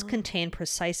lungs contain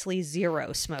precisely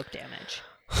 0 smoke damage.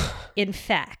 In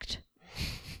fact,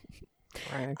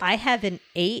 right. I have an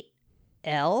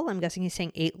 8L. I'm guessing he's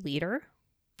saying 8 liter.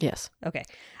 Yes. Okay.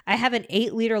 I have an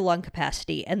 8-liter lung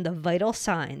capacity and the vital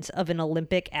signs of an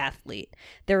Olympic athlete.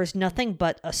 There is nothing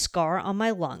but a scar on my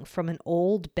lung from an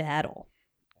old battle.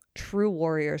 True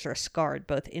warriors are scarred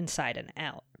both inside and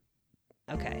out.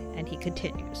 Okay. And he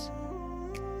continues.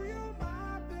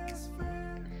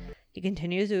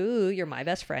 Ooh, you're my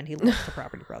best friend. He loves the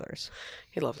Property Brothers.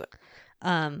 He loves it.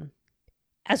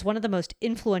 As one of the most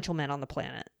influential men on the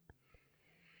planet.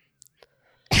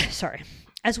 Sorry.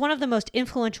 As one of the most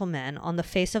influential men on the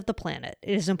face of the planet,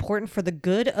 it is important for the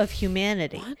good of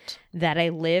humanity that I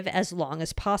live as long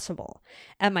as possible.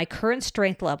 At my current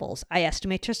strength levels, I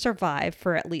estimate to survive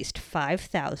for at least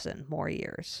 5,000 more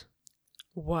years.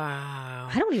 Wow.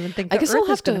 I don't even think I the guess I'll Earth is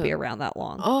have going to to- be around that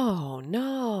long. Oh,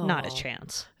 no. Not a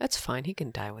chance. That's fine. He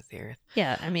can die with the earth.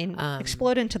 Yeah, I mean,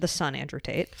 explode into the sun, Andrew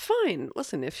Tate. Fine.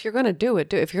 Listen, if you're going to do it,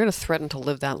 do it. If you're going to threaten to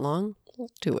live that long,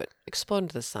 do it. Explode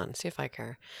into the sun. See if I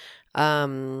care.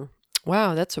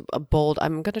 Wow, that's a bold.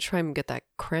 I'm going to try and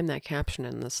cram that caption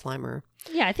in the Slimer.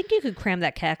 Yeah, I think you could cram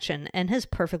that caption and his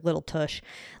perfect little tush.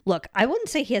 Look, I wouldn't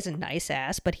say he has a nice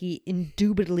ass, but he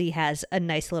indubitably has a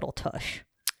nice little tush.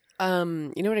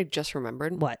 You know what I just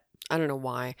remembered? What? I don't know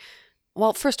why.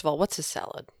 Well, first of all, what's his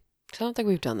salad? 'Cause I don't think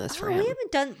we've done this for We him.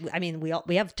 haven't done. I mean,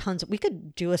 we have tons. We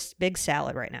could do a big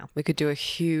salad right now. We could do a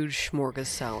huge smorgasbord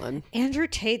salad. Andrew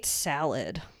Tate's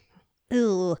salad.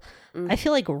 Ew. I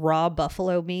feel like raw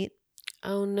buffalo meat.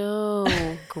 Oh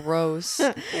no, gross.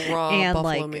 Raw And,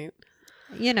 buffalo like, meat.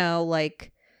 You know,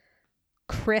 like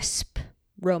crisp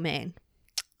romaine.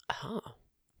 Oh,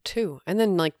 2. And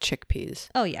then like chickpeas.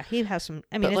 Oh yeah, he has some.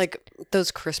 I mean, But it's, like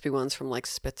those crispy ones from like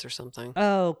Spitz or something.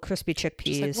 oh, crispy Just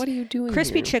chickpeas. like, what are you doing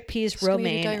Crispy here? chickpeas, It's gonna give you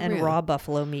romaine, and diarrhea. raw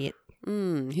buffalo meat.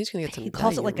 He's gonna get some. He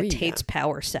calls it like a diarrhea. Tate's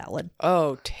Power salad.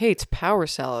 Oh, Tate's Power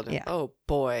Salad. Yeah. Oh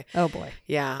boy. Oh boy.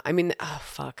 Yeah. I mean, oh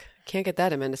fuck. Can't get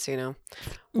that in Mendocino,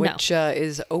 which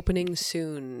is opening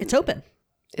soon. It's open.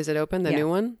 Is it open? The Yeah. new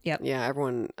one? Yep. Yeah.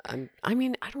 Everyone. I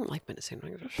mean, I don't like Mendocino. I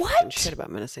don't give a What? fucking shit about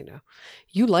Mendocino.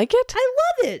 You like it? I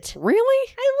love it.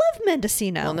 Really? I love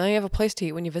Mendocino. Well, now you have a place to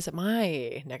eat when you visit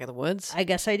my neck of the woods. I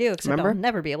guess I do, except Remember? I'll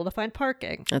never be able to find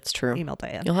parking. That's true. Email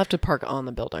Diane. You'll have to park on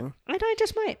the building. And I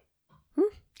just might.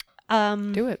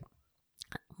 Do it.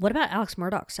 What about Alex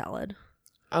Murdoch salad?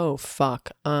 Oh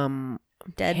fuck.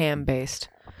 Dead Ham based.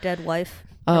 dead wife.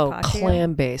 Oh, carpaccio?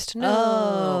 clam based. No.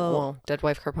 Oh. Well, dead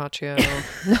wife carpaccio.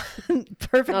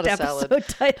 Perfect Not a episode salad.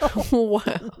 title.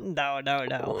 Wow.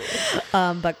 No.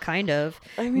 But kind of.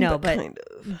 I mean, no, but but kind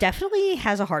of. definitely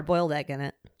has a hard boiled egg in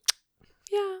it.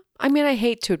 Yeah. I mean, I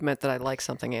hate to admit that I like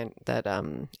something that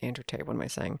Andrew Tate. What am I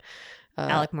saying?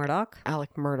 Alec Murdoch.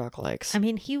 Alec Murdoch likes. I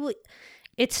mean,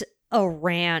 it's a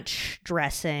ranch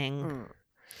dressing.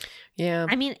 Yeah.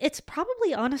 I mean, it's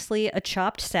probably honestly a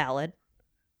chopped salad,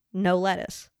 no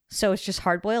lettuce. So it's just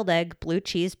hard boiled egg, blue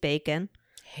cheese, bacon,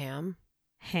 Ham.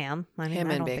 ham. I mean, Ham I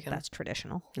and don't bacon. think that's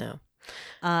traditional. No.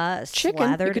 Slathered,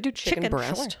 Chicken. You could do chicken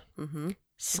breast. sure. Mm-hmm.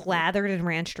 Slathered in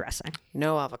ranch dressing.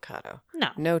 No avocado. No.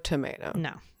 No tomato.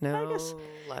 No. No I guess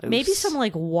lettuce. maybe some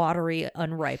like watery,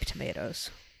 unripe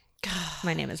tomatoes.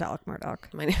 My name is Alec Murdoch.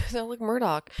 My name is Alec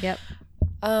Murdoch. Yep.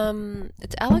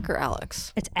 It's Alec or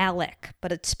Alex? It's Alec,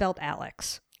 but it's spelled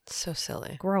Alex. It's so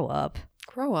silly. Grow up.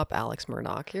 Grow up, Alex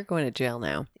Murdoch. You're going to jail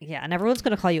now. Yeah, and everyone's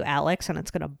going to call you Alex, and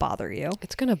it's going to bother you.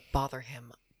 It's going to bother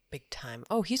him big time.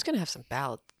 Oh, he's going to have some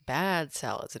bad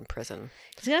salads in prison.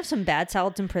 He's going to have some bad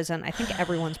salads in prison. I think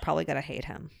everyone's probably going to hate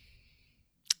him.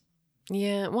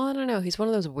 Yeah, well, I don't know. He's one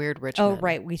of those weird rich Oh, men.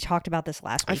 right. We talked about this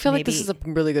last week. I feel like this is a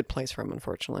really good place for him,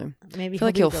 unfortunately. Maybe I feel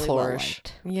like he'll he'll be really flourish.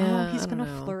 well-liked. Yeah, Oh, he's I don't going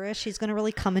to know. flourish. He's going to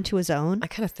really come into his own. I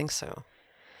kind of think so.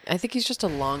 I think he's just a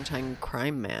long-time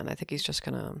crime man. I think he's just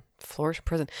going to flourish in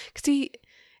prison. Because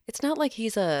it's not like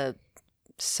he's a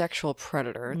sexual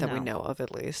predator that we No. know of,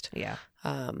 at least. Yeah.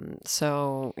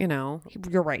 So,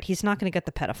 You're right. He's not going to get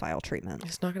the pedophile treatment.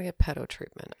 he's not going to get pedo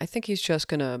treatment. I think he's just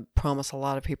going to promise a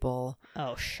lot of people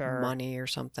Oh, sure. money or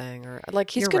something. Or like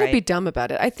he's You're going to be right. dumb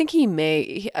about it. I think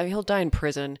he'll die in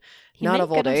prison, He not may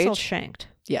of old get himself age. shanked.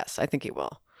 Yes, I think he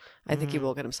will. I think he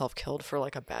will get himself killed for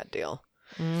like a bad deal.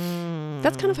 Mm.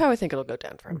 That's kind of how I think it'll go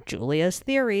down for him. Julia's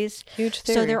theories. Huge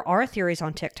theory. So there are theories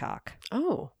on TikTok.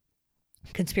 Oh,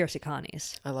 Conspiracy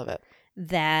Connies, I love it.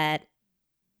 that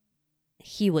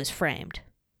he was framed.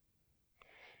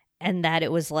 And that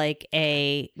it was like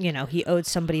he owed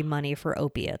somebody money for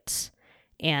opiates.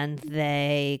 And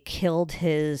they killed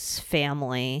his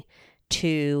family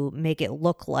to make it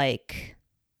look like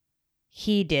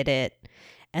he did it.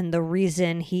 And the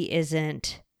reason he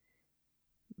isn't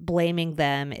blaming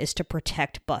them is to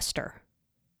protect Buster.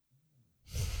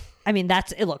 I mean,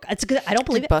 it's good. I don't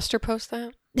believe Did it. Buster post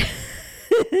that?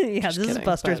 Yeah, Just this is kidding,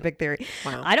 Buster's but- big theory.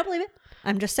 Wow. I don't believe it.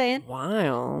 I'm just saying.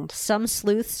 Wild. Some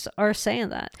sleuths are saying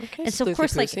that. Okay, And so, of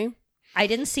course, sleuthy-poosey. I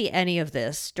didn't see any of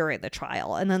this during the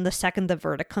trial. And then the second the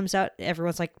verdict comes out,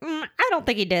 everyone's like, I don't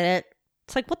think he did it.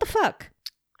 It's like, what the fuck?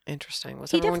 Interesting.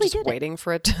 Was He everyone definitely just did it. waiting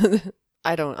for it to...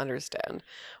 I don't understand.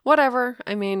 Whatever.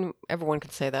 I mean, everyone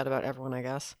could say that about everyone, I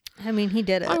guess. I mean, he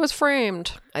did it. I was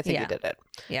framed. I think Yeah. he did it.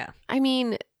 Yeah. I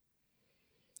mean,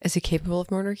 is he capable of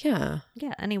murder? Yeah.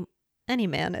 Yeah, any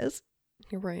man is.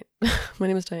 You're right. My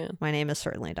name is Diane. My name is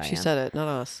certainly Diane. She said it, not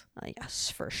us.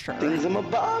 Yes, for sure. Things I'm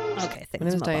about. Okay, My name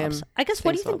is things Diane. I guess,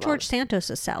 what do you think Thingsabobs. George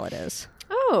Santos' salad is?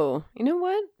 Oh, you know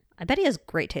what? I bet he has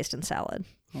great taste in salad.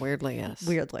 Weirdly, yes.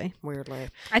 Weirdly. Weirdly.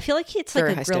 I feel like it's Very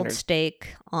like high a grilled standard.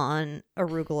 steak on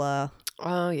arugula,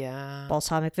 Oh, yeah.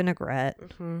 balsamic vinaigrette,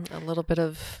 A little bit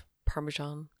of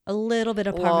Parmesan. a little bit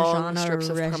of Long Parmigiano strips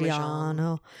of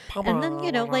Reggiano, and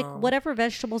then, like whatever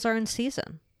vegetables are in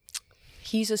season.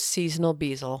 He's a seasonal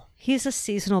bezel. He's a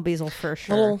seasonal basil for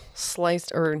sure. Little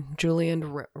sliced or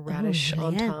julienne radish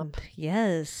on Man, top.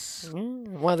 Yes.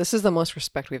 Wow, this is the most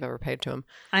respect we've ever paid to him.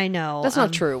 I know. That's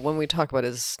not true. When we talk about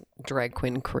his drag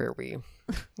queen career, we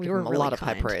give were him a really lot of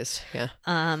high kind. praise. Yeah.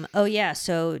 Oh yeah,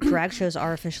 so drag shows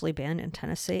are officially banned in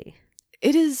Tennessee.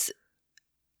 It is.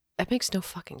 It makes no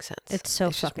fucking sense. It's so It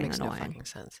just fucking makes annoying. no fucking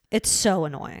sense. It's so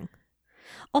annoying.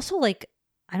 Also, like,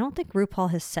 I don't think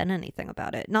RuPaul has said anything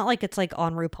about it. Not like it's like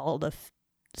on RuPaul to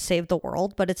save the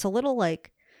world, but it's a little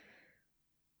like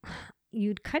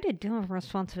you'd kind of do have a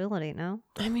responsibility, no?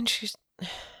 I mean,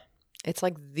 it's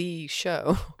like the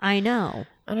show. I know.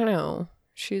 I don't know.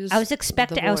 I was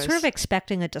sort of voice.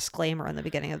 expecting a disclaimer in the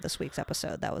beginning of this week's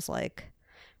episode that was like,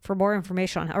 for more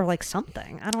information on, or like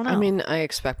something. I don't know. I mean, I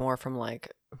expect more from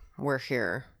like, we're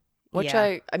here. Which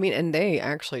Yeah. I mean, and they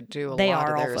actually do they lot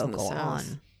are of all theirs in the vocal South.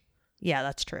 on. Yeah,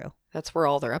 that's true. That's where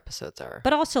all their episodes are.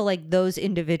 But also, like, those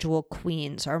individual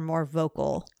queens are more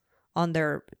vocal on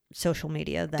their social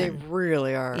media than They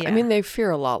really are. Yeah. I mean, they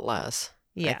fear a lot less,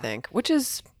 I Yeah. think. Which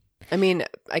is, I mean,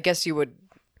 I guess you would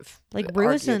Like, Ru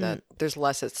argue isn't- that there's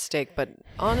less at stake, but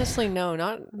honestly, no,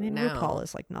 not I mean, now. RuPaul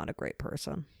is like not a great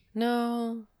person.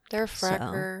 No, they're a So,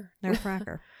 fracker. they're a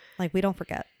fracker. Like, we don't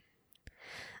forget.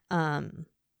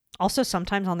 Also,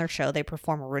 sometimes on their show they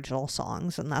perform original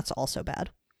songs, and that's also bad.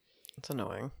 It's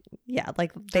annoying. Yeah,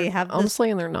 like they have this.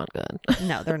 Honestly, and they're not good.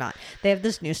 No, they're not. They have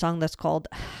this new song that's called,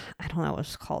 I don't know what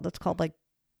it's called. It's called like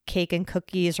Cake and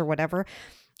Cookies or whatever.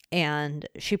 And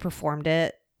she performed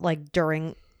it like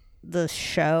during the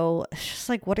show. It's just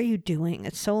like, what are you doing?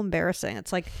 It's so embarrassing.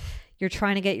 It's like you're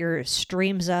trying to get your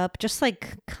streams up. Just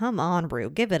like, come on, Rue,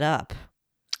 give it up.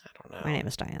 I don't know. My name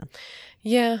is Diane.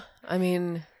 Yeah, I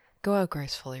mean, go out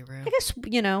gracefully, Rue. I guess,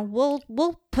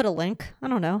 we'll put a link. I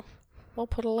don't know. We'll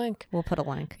put a link. We'll put a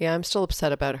link. Yeah, I'm still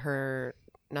upset about her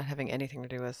not having anything to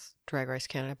do with Drag Race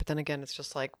Canada. But then again, it's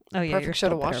just like, Oh, yeah, you're perfect show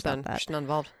to still bitter watch then. about that. She's not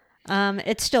involved.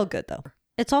 It's still good though.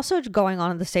 It's also going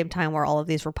on at the same time where all of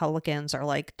these Republicans are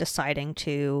like deciding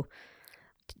to.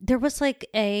 There was like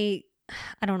I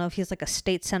don't know if he's like a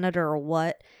state senator or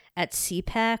what at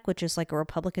CPAC, which is like a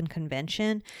Republican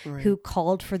convention, who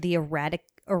called for the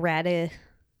eradication.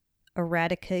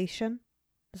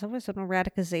 Is that what it's an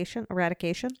eradication?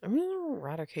 I mean,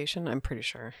 eradication, I'm pretty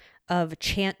sure. Of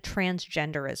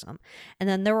transgenderism. And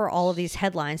then there were all of these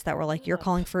headlines that were like, you're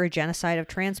calling for a genocide of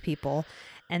trans people.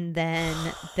 And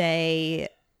then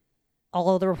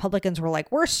all of the Republicans were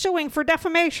like, we're suing for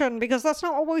defamation because that's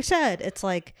not what we said. It's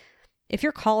like, if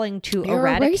you're calling to You're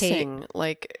eradicate, erasing,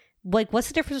 like what's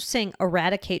the difference between saying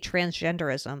eradicate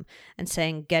transgenderism and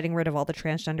saying getting rid of all the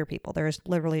transgender people? There is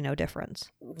literally no difference.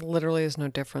 literally is no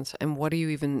difference. And what do you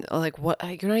even, like, what,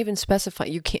 you're not even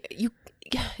specifying.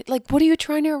 Like, what are you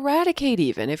trying to eradicate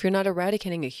even if you're not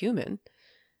eradicating a human?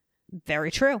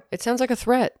 Very true. It sounds like a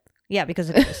threat. Yeah, because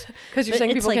it is. Because you're But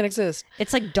saying it's people like- can't exist.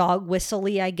 It's like dog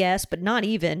whistly, I guess, but not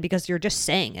even because you're just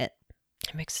saying it.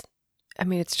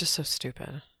 It's just so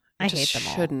stupid. I It hate just them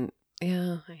all. shouldn't.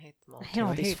 Yeah, I hate them all. I hate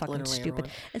all too. these fucking literally stupid.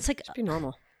 everyone. It's like, Just be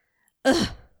normal. ugh.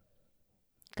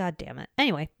 God damn it.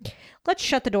 Anyway, let's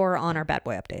shut the door on our bad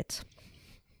boy updates.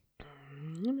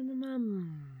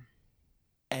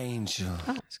 Angel.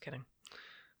 Just kidding.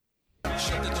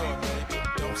 Shut the door, baby.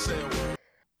 Don't say a word.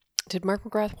 Did Mark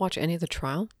McGrath watch any of the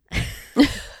trial?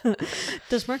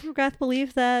 Does Mark McGrath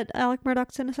believe that Alec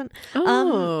Murdaugh's innocent?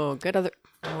 Oh, goodbye.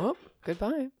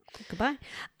 Goodbye.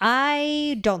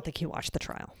 I don't think he watched the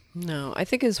trial. No, I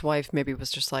think his wife maybe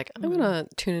was just like, I'm gonna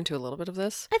tune into a little bit of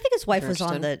this. I think his wife You're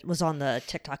was on the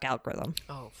TikTok algorithm.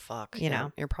 Oh fuck! You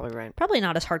know. You're probably right. Probably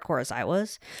not as hardcore as I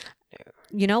was.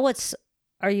 You know what's?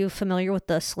 Are you familiar with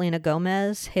the Selena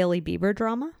Gomez Hailey Bieber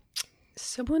drama?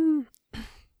 Someone.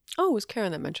 Oh, it was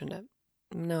Karen that mentioned it.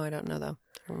 No, I don't know though.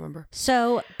 I don't remember.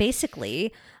 So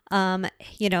basically,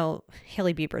 you know,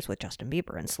 Hailey Bieber's with Justin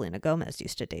Bieber, and Selena Gomez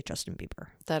used to date Justin Bieber.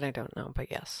 That I don't know, but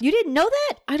yes. You didn't know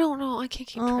that? I don't know. I can't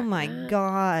keep track Oh of my that. I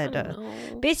god! don't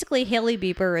know. Basically, Hailey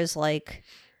Bieber is like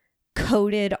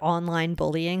coded online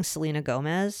bullying Selena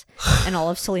Gomez, and all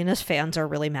of Selena's fans are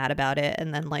really mad about it.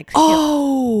 And then like,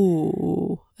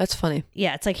 Oh, that's funny.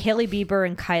 yeah, it's like Hailey Bieber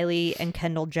and Kylie and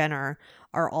Kendall Jenner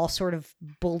are all sort of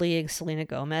bullying Selena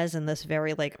Gomez in this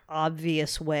very like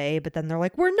obvious way, but then they're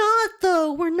like, we're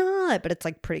not, but it's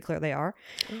like pretty clear they are.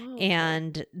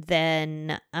 And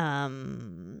then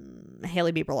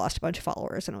Hailey Bieber lost a bunch of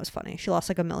followers, and it was funny. She lost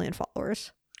like 1 million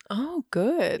followers. Oh,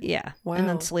 good. Yeah. Wow. And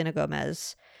then Selena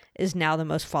Gomez is now the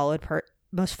most followed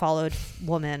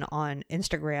woman on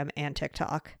Instagram and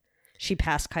TikTok. She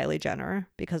passed Kylie Jenner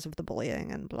because of the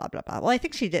bullying and blah, blah, blah. Well, I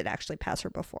think she did actually pass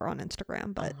her before on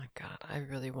Instagram, but Oh my god, I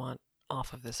really want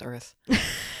off of this earth.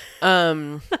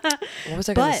 What was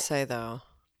I going to But- say though?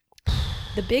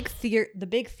 the big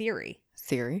theory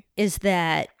Theory. is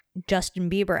that Justin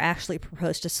Bieber actually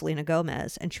proposed to Selena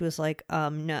Gomez, and she was like,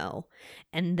 no.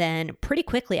 And then pretty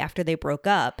quickly after they broke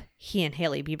up, he and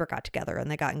Hailey Bieber got together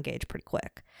and they got engaged pretty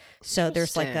quick. So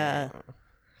there's like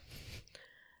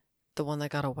the one that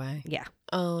got away. yeah,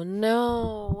 Oh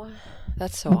no,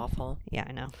 that's so awful. yeah,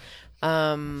 I know.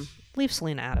 Leave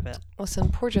Selena out of it. Listen,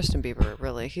 poor Justin Bieber.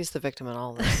 Really, he's the victim in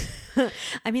all this.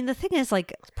 I mean, the thing is,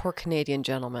 like, Poor Canadian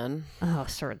gentleman. oh,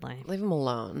 certainly. Leave him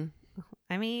alone.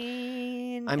 I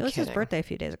mean, I'm it was kidding. his birthday a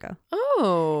few days ago.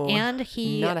 Oh, And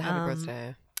he not a happy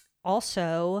birthday.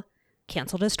 also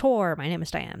canceled his tour. My Name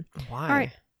is Diane. Why? All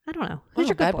right. I don't know. Oh, Who's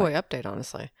your good bad boy update.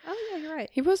 Honestly, Oh, yeah, you're right.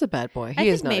 he was a bad boy. I He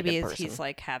is think not maybe a good person. he's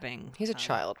like having. He's a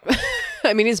child.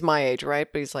 I mean, he's my age, right?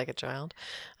 But he's like a child.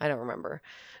 I don't remember.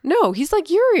 No, he's like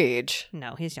your age.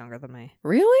 No, he's younger than me.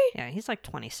 Really? Yeah, he's like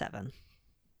 27.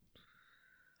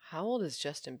 How old is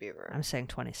Justin Bieber? I'm saying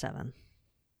 27.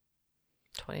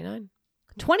 29.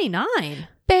 29?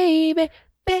 Baby,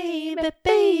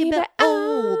 Baby.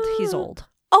 Old. He's old.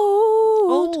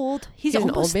 Old. He's He's an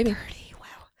old almost baby. 30. Wow.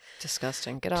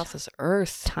 Disgusting. Get off this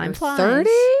earth. Time You're flies.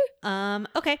 30?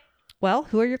 Okay. Well,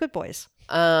 who are your good boys?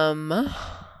 By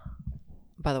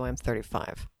the way, I'm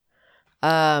 35.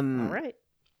 All right.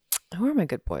 Who are my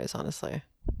good boys, honestly?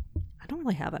 I don't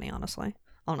really have any, honestly.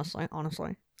 Honestly.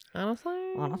 Honestly?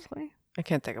 I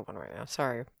can't think of one right now.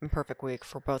 Sorry. Imperfect week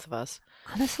for both of us.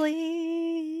 Honestly,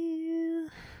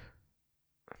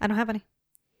 I don't have any.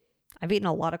 I've eaten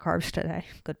a lot of carbs today.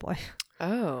 Good boy.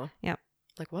 Oh. Yep.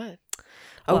 Like what?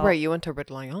 Oh, Well, right. You went to Red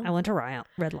Lion? I went to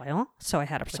Red Lion, so I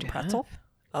had some you pretzel. have?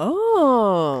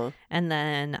 Oh. And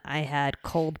then I had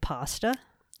cold pasta.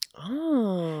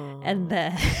 Oh. And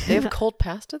then... They have cold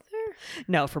pasta there?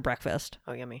 No, for breakfast.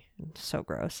 Oh, yummy. So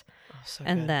gross. Oh, so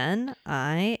And good. then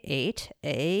I ate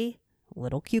a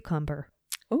little cucumber.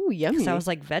 Oh, yummy. Because I was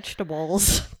like,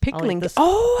 vegetables. pickling. this.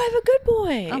 Oh, I have a good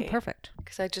boy. Oh, perfect.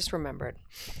 Because I just remembered.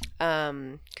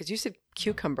 Because you said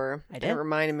cucumber. I and did. it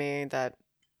reminded me that,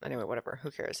 anyway, whatever.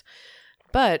 Who cares?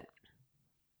 But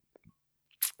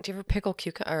do you ever pickle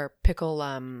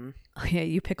Oh, yeah,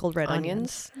 you pickled red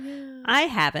onions. onions? Yeah. I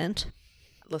haven't.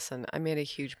 Listen, I made a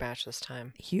huge batch this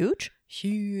time. Huge?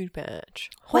 Huge batch.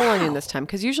 Whole Wow. onion this time.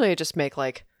 Because usually I just make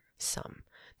like some.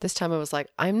 This time I was like,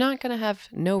 I'm not going to have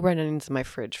no red onions in my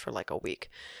fridge for like a week.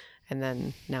 And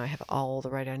then now I have all the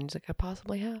red onions I could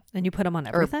possibly have. And you put them on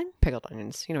Or everything? pickled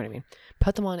onions. You know what I mean?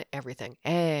 Put them on everything.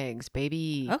 Eggs,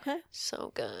 baby. Okay.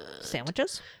 So good.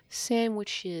 Sandwiches?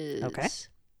 Sandwiches. Okay.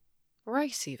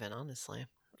 Rice even, honestly.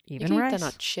 Even you can rice? eat that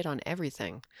not shit on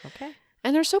everything. Okay.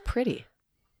 And they're so pretty.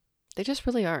 They just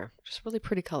really are. Just really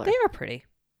pretty color. They are pretty.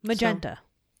 Magenta.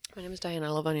 My name is Diane. I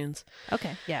love onions.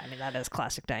 Okay. Yeah, I mean, that is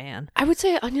classic Diane. I would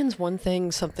say onions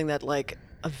something that like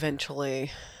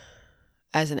eventually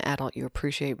as an adult you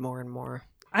appreciate more and more.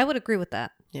 I would agree with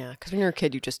that. Yeah, because when you're a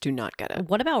kid you just do not get it.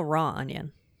 What about raw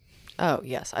onion? Oh,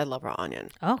 yes. I love raw onion.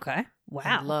 Okay.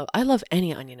 Wow. I love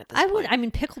any onion at this point. I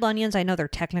mean, pickled onions, I know they're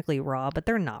technically raw, but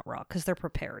they're not raw because they're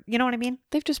prepared. You know what I mean?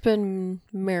 They've just been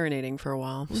marinating for a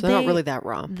while, so they're not They- really that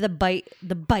raw. The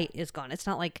bite is gone. It's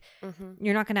not like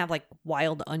you're not going to have like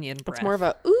wild onion breath. It's more of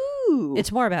a ooh.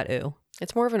 It's more about ooh.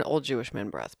 It's more of an old Jewish man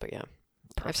breath, but yeah.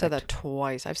 I've said that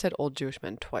twice. I've said old Jewish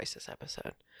men twice this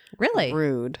episode. Really?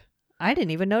 Rude. I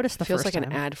didn't even notice the Feels first like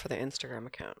time. an ad for the Instagram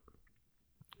account.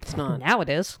 It's not. Now it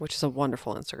is. Which is a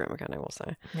wonderful Instagram account, I will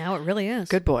say. Now it really is.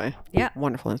 Good boy. Yeah.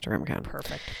 Wonderful Instagram account.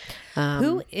 Perfect. Um,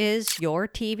 Who is your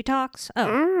TV talks?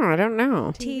 Oh, I don't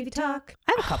know. TV talk.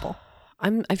 I have a couple.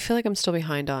 I feel like I'm still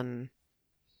behind on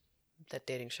that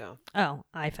dating show. Oh,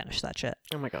 I finished that shit.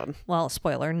 Oh my god. Well,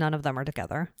 spoiler, none of them are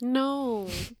together. No.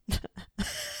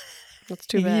 That's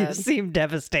too bad. You seem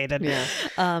devastated. Yeah.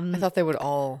 I thought they would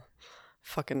all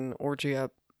fucking orgy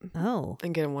up Oh.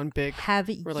 and get in one big Have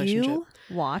relationship. you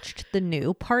watched the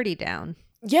new Party Down?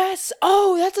 Yes.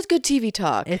 Oh, that's a good TV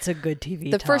talk. It's a good TV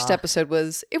The talk. first episode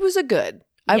was a good.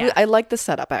 Yeah. I like the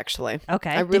setup actually. Okay.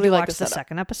 I really Did you like watch the the setup.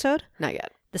 second episode? Not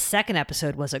yet. The second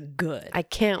episode was a good. I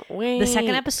can't wait. The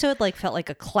second episode felt like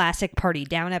a classic Party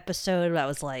Down episode. That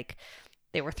was like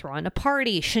they were throwing a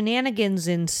party, shenanigans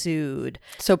ensued.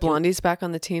 So Blondie's back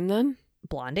on the team then?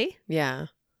 Blondie? Yeah.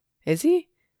 Is he?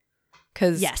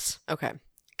 Cuz Yes. Okay.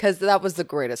 Cuz that was the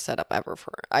greatest setup ever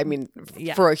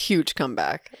Yeah. for a huge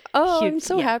comeback. Oh, I'm Huge-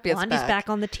 so yeah, happy it's Blondie's back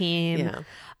on the team. Yeah.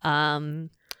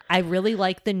 I really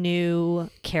like the new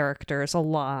characters a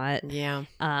lot. Yeah.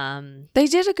 Um, They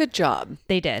did a good job.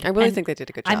 they did. I really And think they did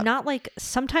a good job. I'm not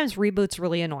sometimes reboots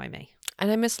really annoy me.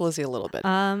 And I miss Lizzie a little bit.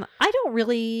 I don't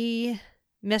really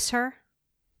miss her.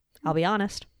 I'll be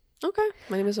honest. Okay.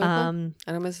 My name is Oprah. I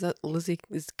I don't miss that Lizzie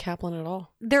is Kaplan at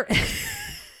all. there.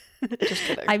 Just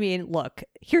kidding. I mean, look.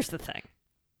 Here's the thing.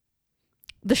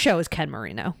 The show is Ken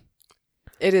Marino.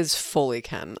 It is fully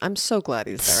Ken. I'm so glad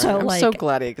he's there. So, I'm so like-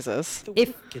 glad he exists.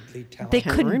 If they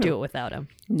Ken couldn't Marino. do it without him,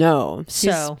 No.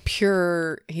 So-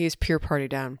 He's pure Party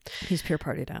Down. he's pure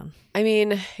Party Down. I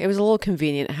mean, it was a little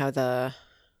convenient how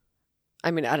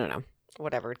I don't know.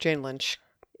 Whatever. Jane Lynch's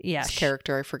Yeah.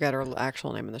 character, I forget her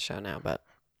actual name in the show now, but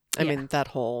I Yeah. mean, that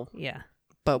whole, Yeah.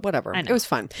 but whatever. I know. It was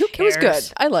fun. Who It was cares?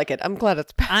 good. I like it. I'm glad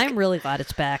it's back. I'm really glad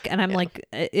it's back, and I'm like,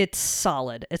 it's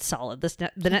solid. It's solid.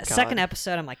 Second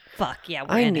episode, I'm like, fuck yeah,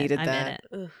 we're I in needed it. I'm that.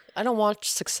 in it. Ugh. I don't watch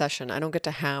Succession. I don't get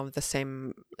to have the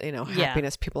same,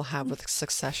 happiness people have with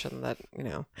Succession that,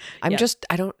 I'm Yeah. just,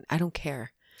 I don't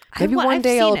care. Maybe one I've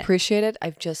day I'll seen it. appreciate it. I'm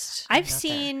I've not there.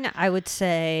 seen, I would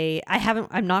say,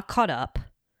 I'm not caught up,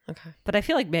 Okay. but I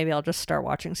feel like maybe I'll just start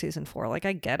watching season 4. Like,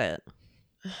 I get it.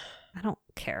 I don't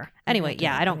care. Anyway,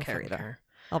 yeah, I don't care fucking either. care.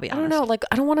 I'll be I honest. don't know. Like,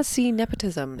 I don't want to see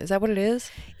nepotism. Is that what it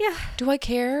is? Yeah. Do I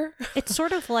care? It's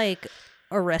sort of like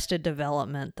Arrested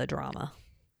Development, the drama.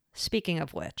 Speaking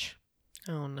of which,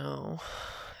 Oh no.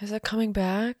 Is that coming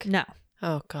back? no,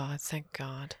 Oh God, thank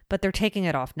God. but they're taking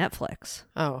it off Netflix.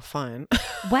 Oh, fine.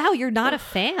 Wow, you're not a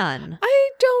fan. I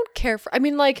don't care for,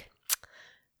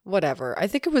 whatever. I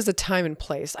think it was a time and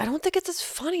place. I don't think it's as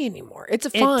funny anymore. It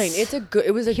was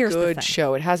a Here's the good thing.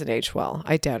 show. It hasn't aged well.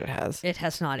 I doubt it has. It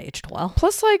has not aged well.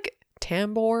 Plus, like,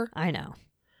 Tambor, I know.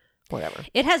 whatever.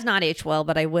 It has not aged well,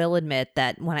 but I will admit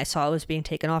that when I saw it was being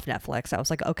taken off Netflix, I was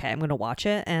like, okay, I'm going to watch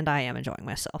it, and I am enjoying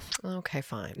myself. Okay,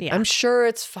 fine. Yeah. I'm sure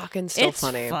it's fucking still It's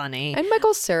funny. funny. And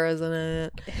Michael Cera's in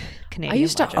it. Canadian I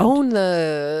used to legend. own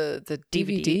the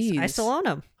DVDs. I still own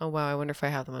them. Oh wow, I wonder if I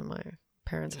have them in my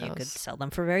parents' You house. could sell them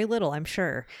for very little, I'm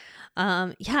sure.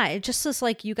 Yeah, it just is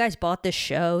like you guys bought this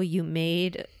show, you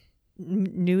made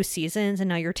new seasons, and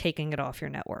now you're taking it off your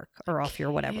network or off your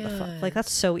whatever the fuck. Like,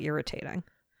 that's so irritating.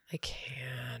 I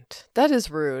can't. That is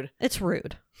rude. It's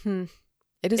rude.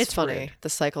 It is It's funny. rude. The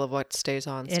cycle of what stays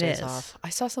on, It stays is. off. I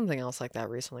saw something else like that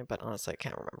recently, but honestly, I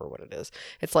can't remember what it is.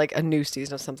 It's like a new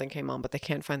season of something came on, but they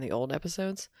can't find the old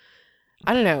episodes.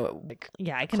 I don't know. Like,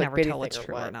 Yeah, I can never clickbaity tell thing what's or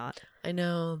true or what. not. I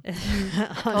know. Call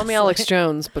me Honestly. Alex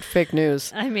Jones, but fake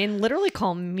news. I mean, literally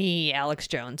call me Alex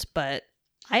Jones, but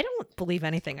I don't believe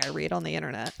anything I read on the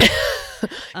internet.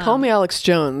 Call me Alex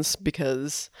Jones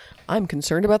because I'm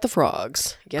concerned about the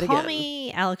frogs. Yet Call again.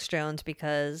 me Alex Jones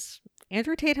because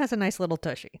Andrew Tate has a nice little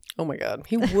tushy. Oh my God.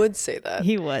 He would say that.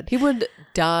 He would. He would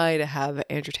die to have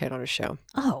Andrew Tate on his show.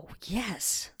 Oh,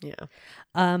 yes. Yeah.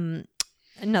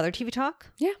 Another TV talk?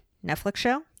 Yeah. Netflix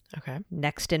show? Okay.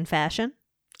 Next in Fashion.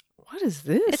 What is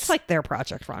this? It's like their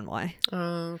Project Runway.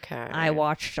 Okay. I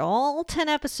watched all 10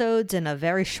 episodes in a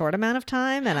very short amount of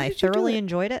time, and How I did you do thoroughly it?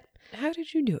 enjoyed it. How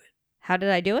did you do it? How did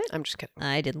I do it? I'm just kidding.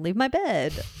 I didn't leave my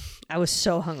bed. I was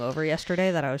so hungover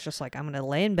yesterday that I was just like, I'm going to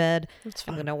lay in bed. That's I'm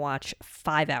fine. going to watch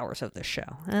 5 hours of this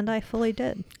show. And I fully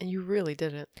did. And you really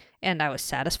did it. And I was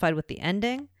satisfied with the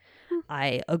ending.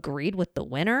 I agreed with the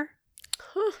winner.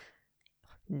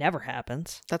 Never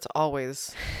happens. That's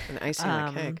always an icing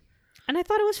on the cake. And I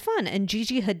thought it was fun. And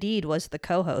Gigi Hadid was the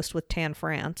co-host with Tan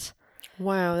France.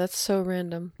 Wow, that's so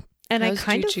random. And How's I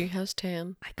kind Gigi? How's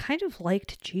Tan? of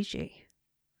liked Gigi.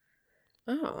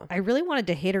 Oh. I really wanted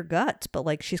to hate her guts, but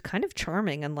like she's kind of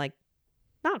charming and like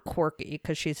not quirky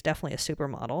because she's definitely a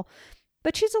supermodel,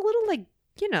 but she's a little like,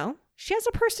 she has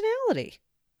a personality.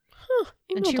 Huh.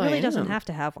 And she really doesn't have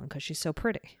to have one because she's so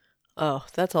pretty. Oh,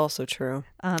 that's also true.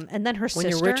 And then her When sister,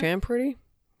 you're rich and pretty,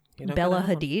 you don't Bella gotta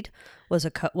have one.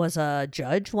 Hadid, was a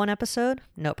judge one episode.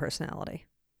 No personality.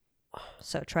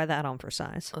 So try that on for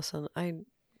size. Listen, I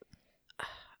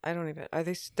don't even.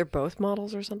 They're both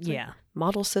models or something? Yeah.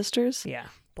 Model sisters? Yeah.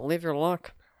 Believe your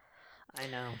luck. I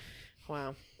know.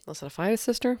 Wow. Listen, if I had a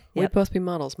sister, Yep. we'd both be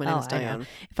models. My name is I know. Diane.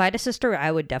 If I had a sister,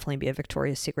 I would definitely be a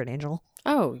Victoria's Secret angel.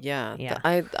 Oh, yeah. Yeah.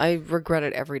 I regret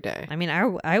it every day. I mean,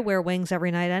 I wear wings every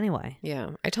night anyway.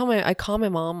 Yeah. I call my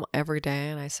mom every day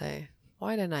and I say,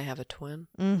 why didn't I have a twin?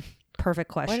 Perfect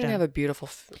Why question. didn't I have a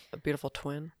beautiful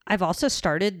twin? I've also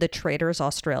started The Traitors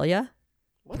Australia.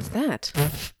 What's that?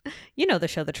 You know the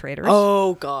show The Traitors.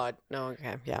 Oh, God. No,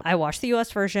 okay. Yeah. I watched the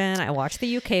US version, I watched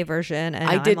the UK version, and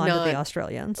I I'm did on to not- the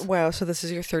Australians. Wow. So this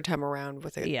is your third time around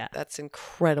with it. Yeah. That's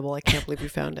incredible. I can't believe you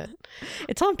found it.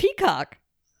 It's on Peacock.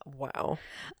 Wow.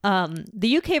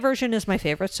 The UK version is my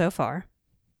favorite so far.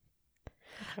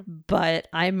 But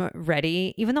I'm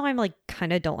ready, even though I'm like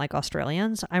kind of don't like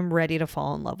Australians, I'm ready to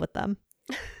fall in love with them.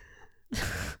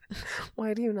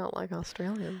 Why do you not like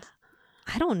Australians?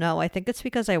 I don't know. I think it's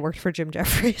because I worked for Jim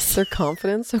Jeffries. Their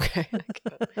confidence? Okay.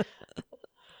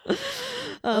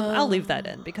 I'll leave that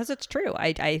in because it's true.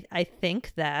 I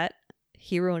think that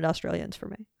he ruined Australians for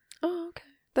me. Oh, okay.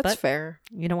 That's But- fair.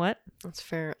 You know what? That's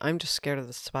fair. I'm just scared of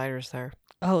the spiders there.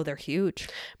 Oh, they're huge.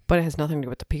 But it has nothing to do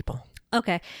with the people.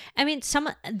 Okay. I mean,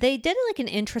 they did like an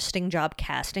interesting job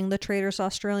casting the Traitors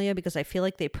Australia because I feel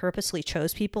like they purposely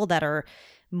chose people that are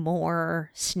more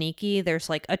sneaky. There's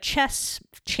like a chess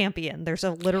champion. There's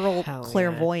a literal Hell yeah.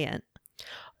 clairvoyant.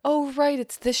 Oh, right.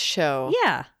 It's this show.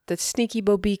 Yeah. The Sneaky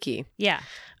Bobiki. Yeah.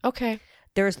 Okay.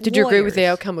 There's Did you agree with the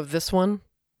lawyers. outcome of this one?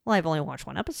 Well, I've only watched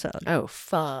one episode. Oh,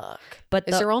 fuck. But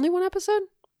Is there only one episode?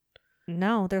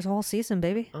 No, there's a whole season,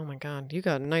 baby. Oh, my God. You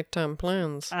got nighttime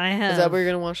plans. I have. Is that what you're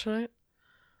going to watch tonight?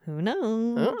 Who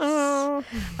knows? Uh-oh.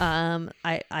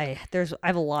 I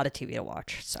have a lot of TV to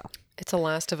watch, so. It's a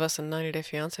Last of Us and 90 Day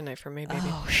Fiancé night for me, baby.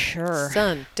 Oh, sure.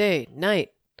 Sunday night.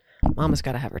 Mama's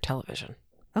got to have her television.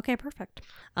 Okay, perfect.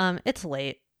 It's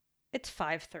late. It's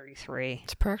 5:33.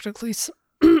 It's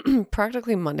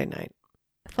practically Monday night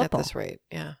Football. at this rate.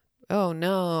 Yeah. Oh,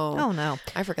 no. Oh no.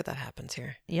 I forget that happens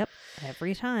here. Yep.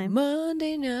 Every time.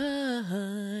 Monday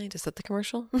night. Is that the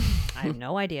commercial? I have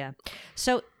no idea.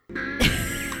 So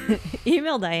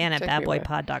email Diane at Take me away.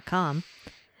 badboypod.com.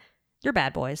 You're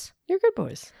bad boys. You're good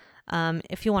boys.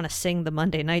 If you want to sing the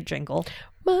Monday night jingle,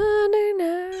 Monday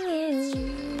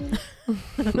night.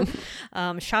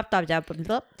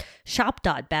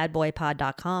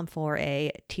 shop.badboypod.com for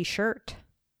a t-shirt.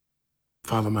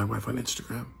 Follow my wife on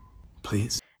Instagram,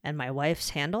 please. And my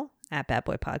wife's handle at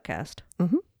badboypodcast.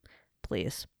 Mhm.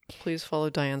 Please. Please follow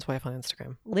Diane's wife on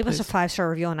Instagram. Leave us a Please. 5-star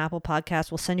review on Apple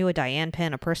Podcasts. We'll send you a Diane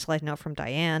pin, a personalized note from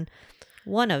Diane.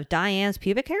 One of Diane's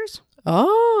pubic hairs.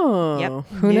 Oh.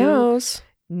 Yep. Who New- knows?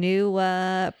 New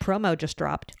promo just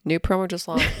dropped. New promo just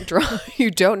dropped. You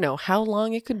don't know how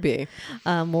long it could be.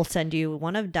 We'll send you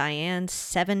one of Diane's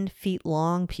 7 feet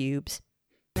long pubes.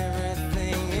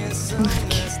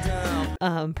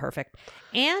 Perfect.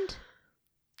 And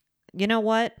you know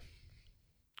what?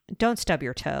 Don't stub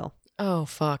your toe Oh,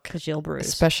 fuck. because you'll bruise.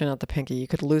 Especially not the pinky. You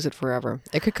could lose it forever.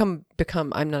 It could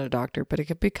become, I'm not a doctor, but it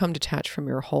could become detached from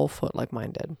your whole foot like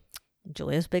mine did,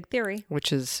 Julia's big theory.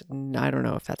 which is, I don't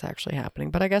know if that's actually happening,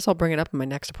 but I guess I'll bring it up in my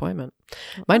next appointment.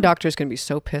 My doctor's going to be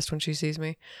so pissed when she sees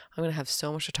me. I'm going to have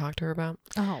so much to talk to her about.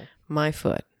 Oh, My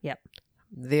foot. yep.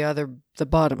 The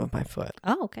bottom of my foot.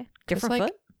 Oh, okay. Different like,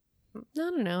 foot. I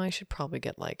don't know. I should probably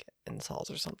get like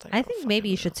insoles or something. I think maybe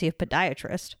you should see a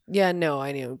podiatrist. Yeah, no,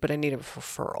 I knew, but I need a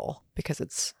referral because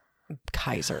it's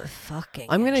Kaiser. Fucking.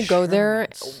 I'm gonna go there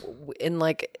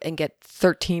insurance. and get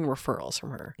 13 referrals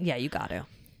from her. Yeah, you got to.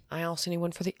 I also need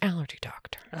one for the allergy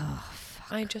doctor. Oh,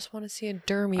 fuck. I just want to see a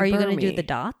dermy. Are you going to do Burmy. the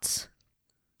dots?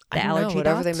 I The don't know, allergy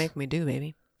whatever dots? they make me do,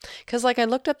 baby. Because like I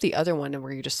looked up the other one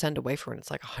where you just send away for it. It's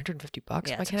like $150.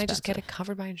 Yeah, Why it's can't I just get it expensive.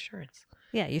 covered by insurance?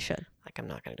 Yeah, you should. Like I'm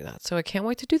not gonna do that. So I can't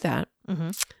wait to do that.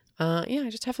 Mm-hmm. Yeah, I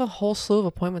just have a whole slew of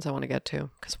appointments I want to get to.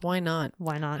 Because why not?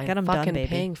 Why not? I'm Get them done, fucking baby.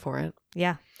 paying for it.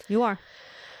 Yeah, you are.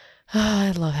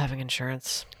 I love having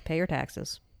insurance. Pay your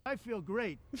taxes. I feel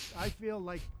great. I feel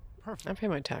like perfect. I pay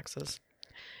my taxes.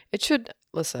 It should,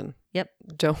 listen, Yep.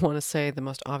 don't want to say the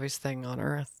most obvious thing on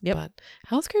earth, Yep. but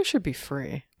healthcare should be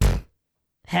free.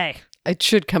 Hey, It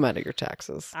should come out of your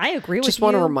taxes. I agree with you. Just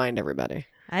want to remind everybody.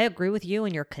 I agree with you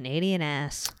and your Canadian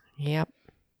ass. Yep.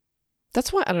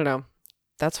 That's why, I don't know.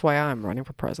 That's why I'm running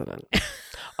for president.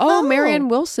 Oh, Marianne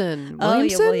Wilson. Oh,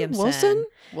 yeah, Williamson?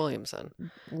 Williamson.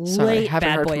 Sorry, Late haven't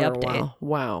bad heard boy from her in a update. while.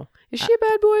 Wow. Is she a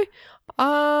bad boy?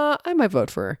 I might vote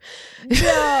for her.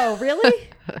 No, really?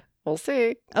 We'll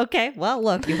see. Okay. Well,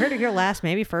 look, you heard it here last,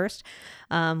 maybe first.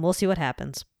 We'll see what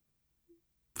happens.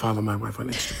 Follow my wife on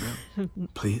Instagram,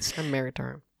 please. I'm married to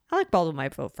her. I like Baldwin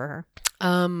might vote for her.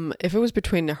 If it was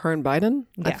between her and Biden,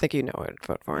 I Yeah. think I'd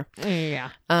vote for her. Yeah.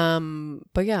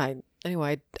 But yeah,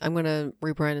 anyway, I'm going to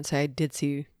rebrand and say I did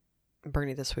see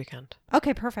Bernie this weekend.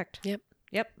 Okay, perfect. Yep.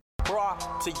 Yep.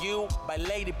 Brought to you by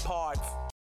Lady Parts.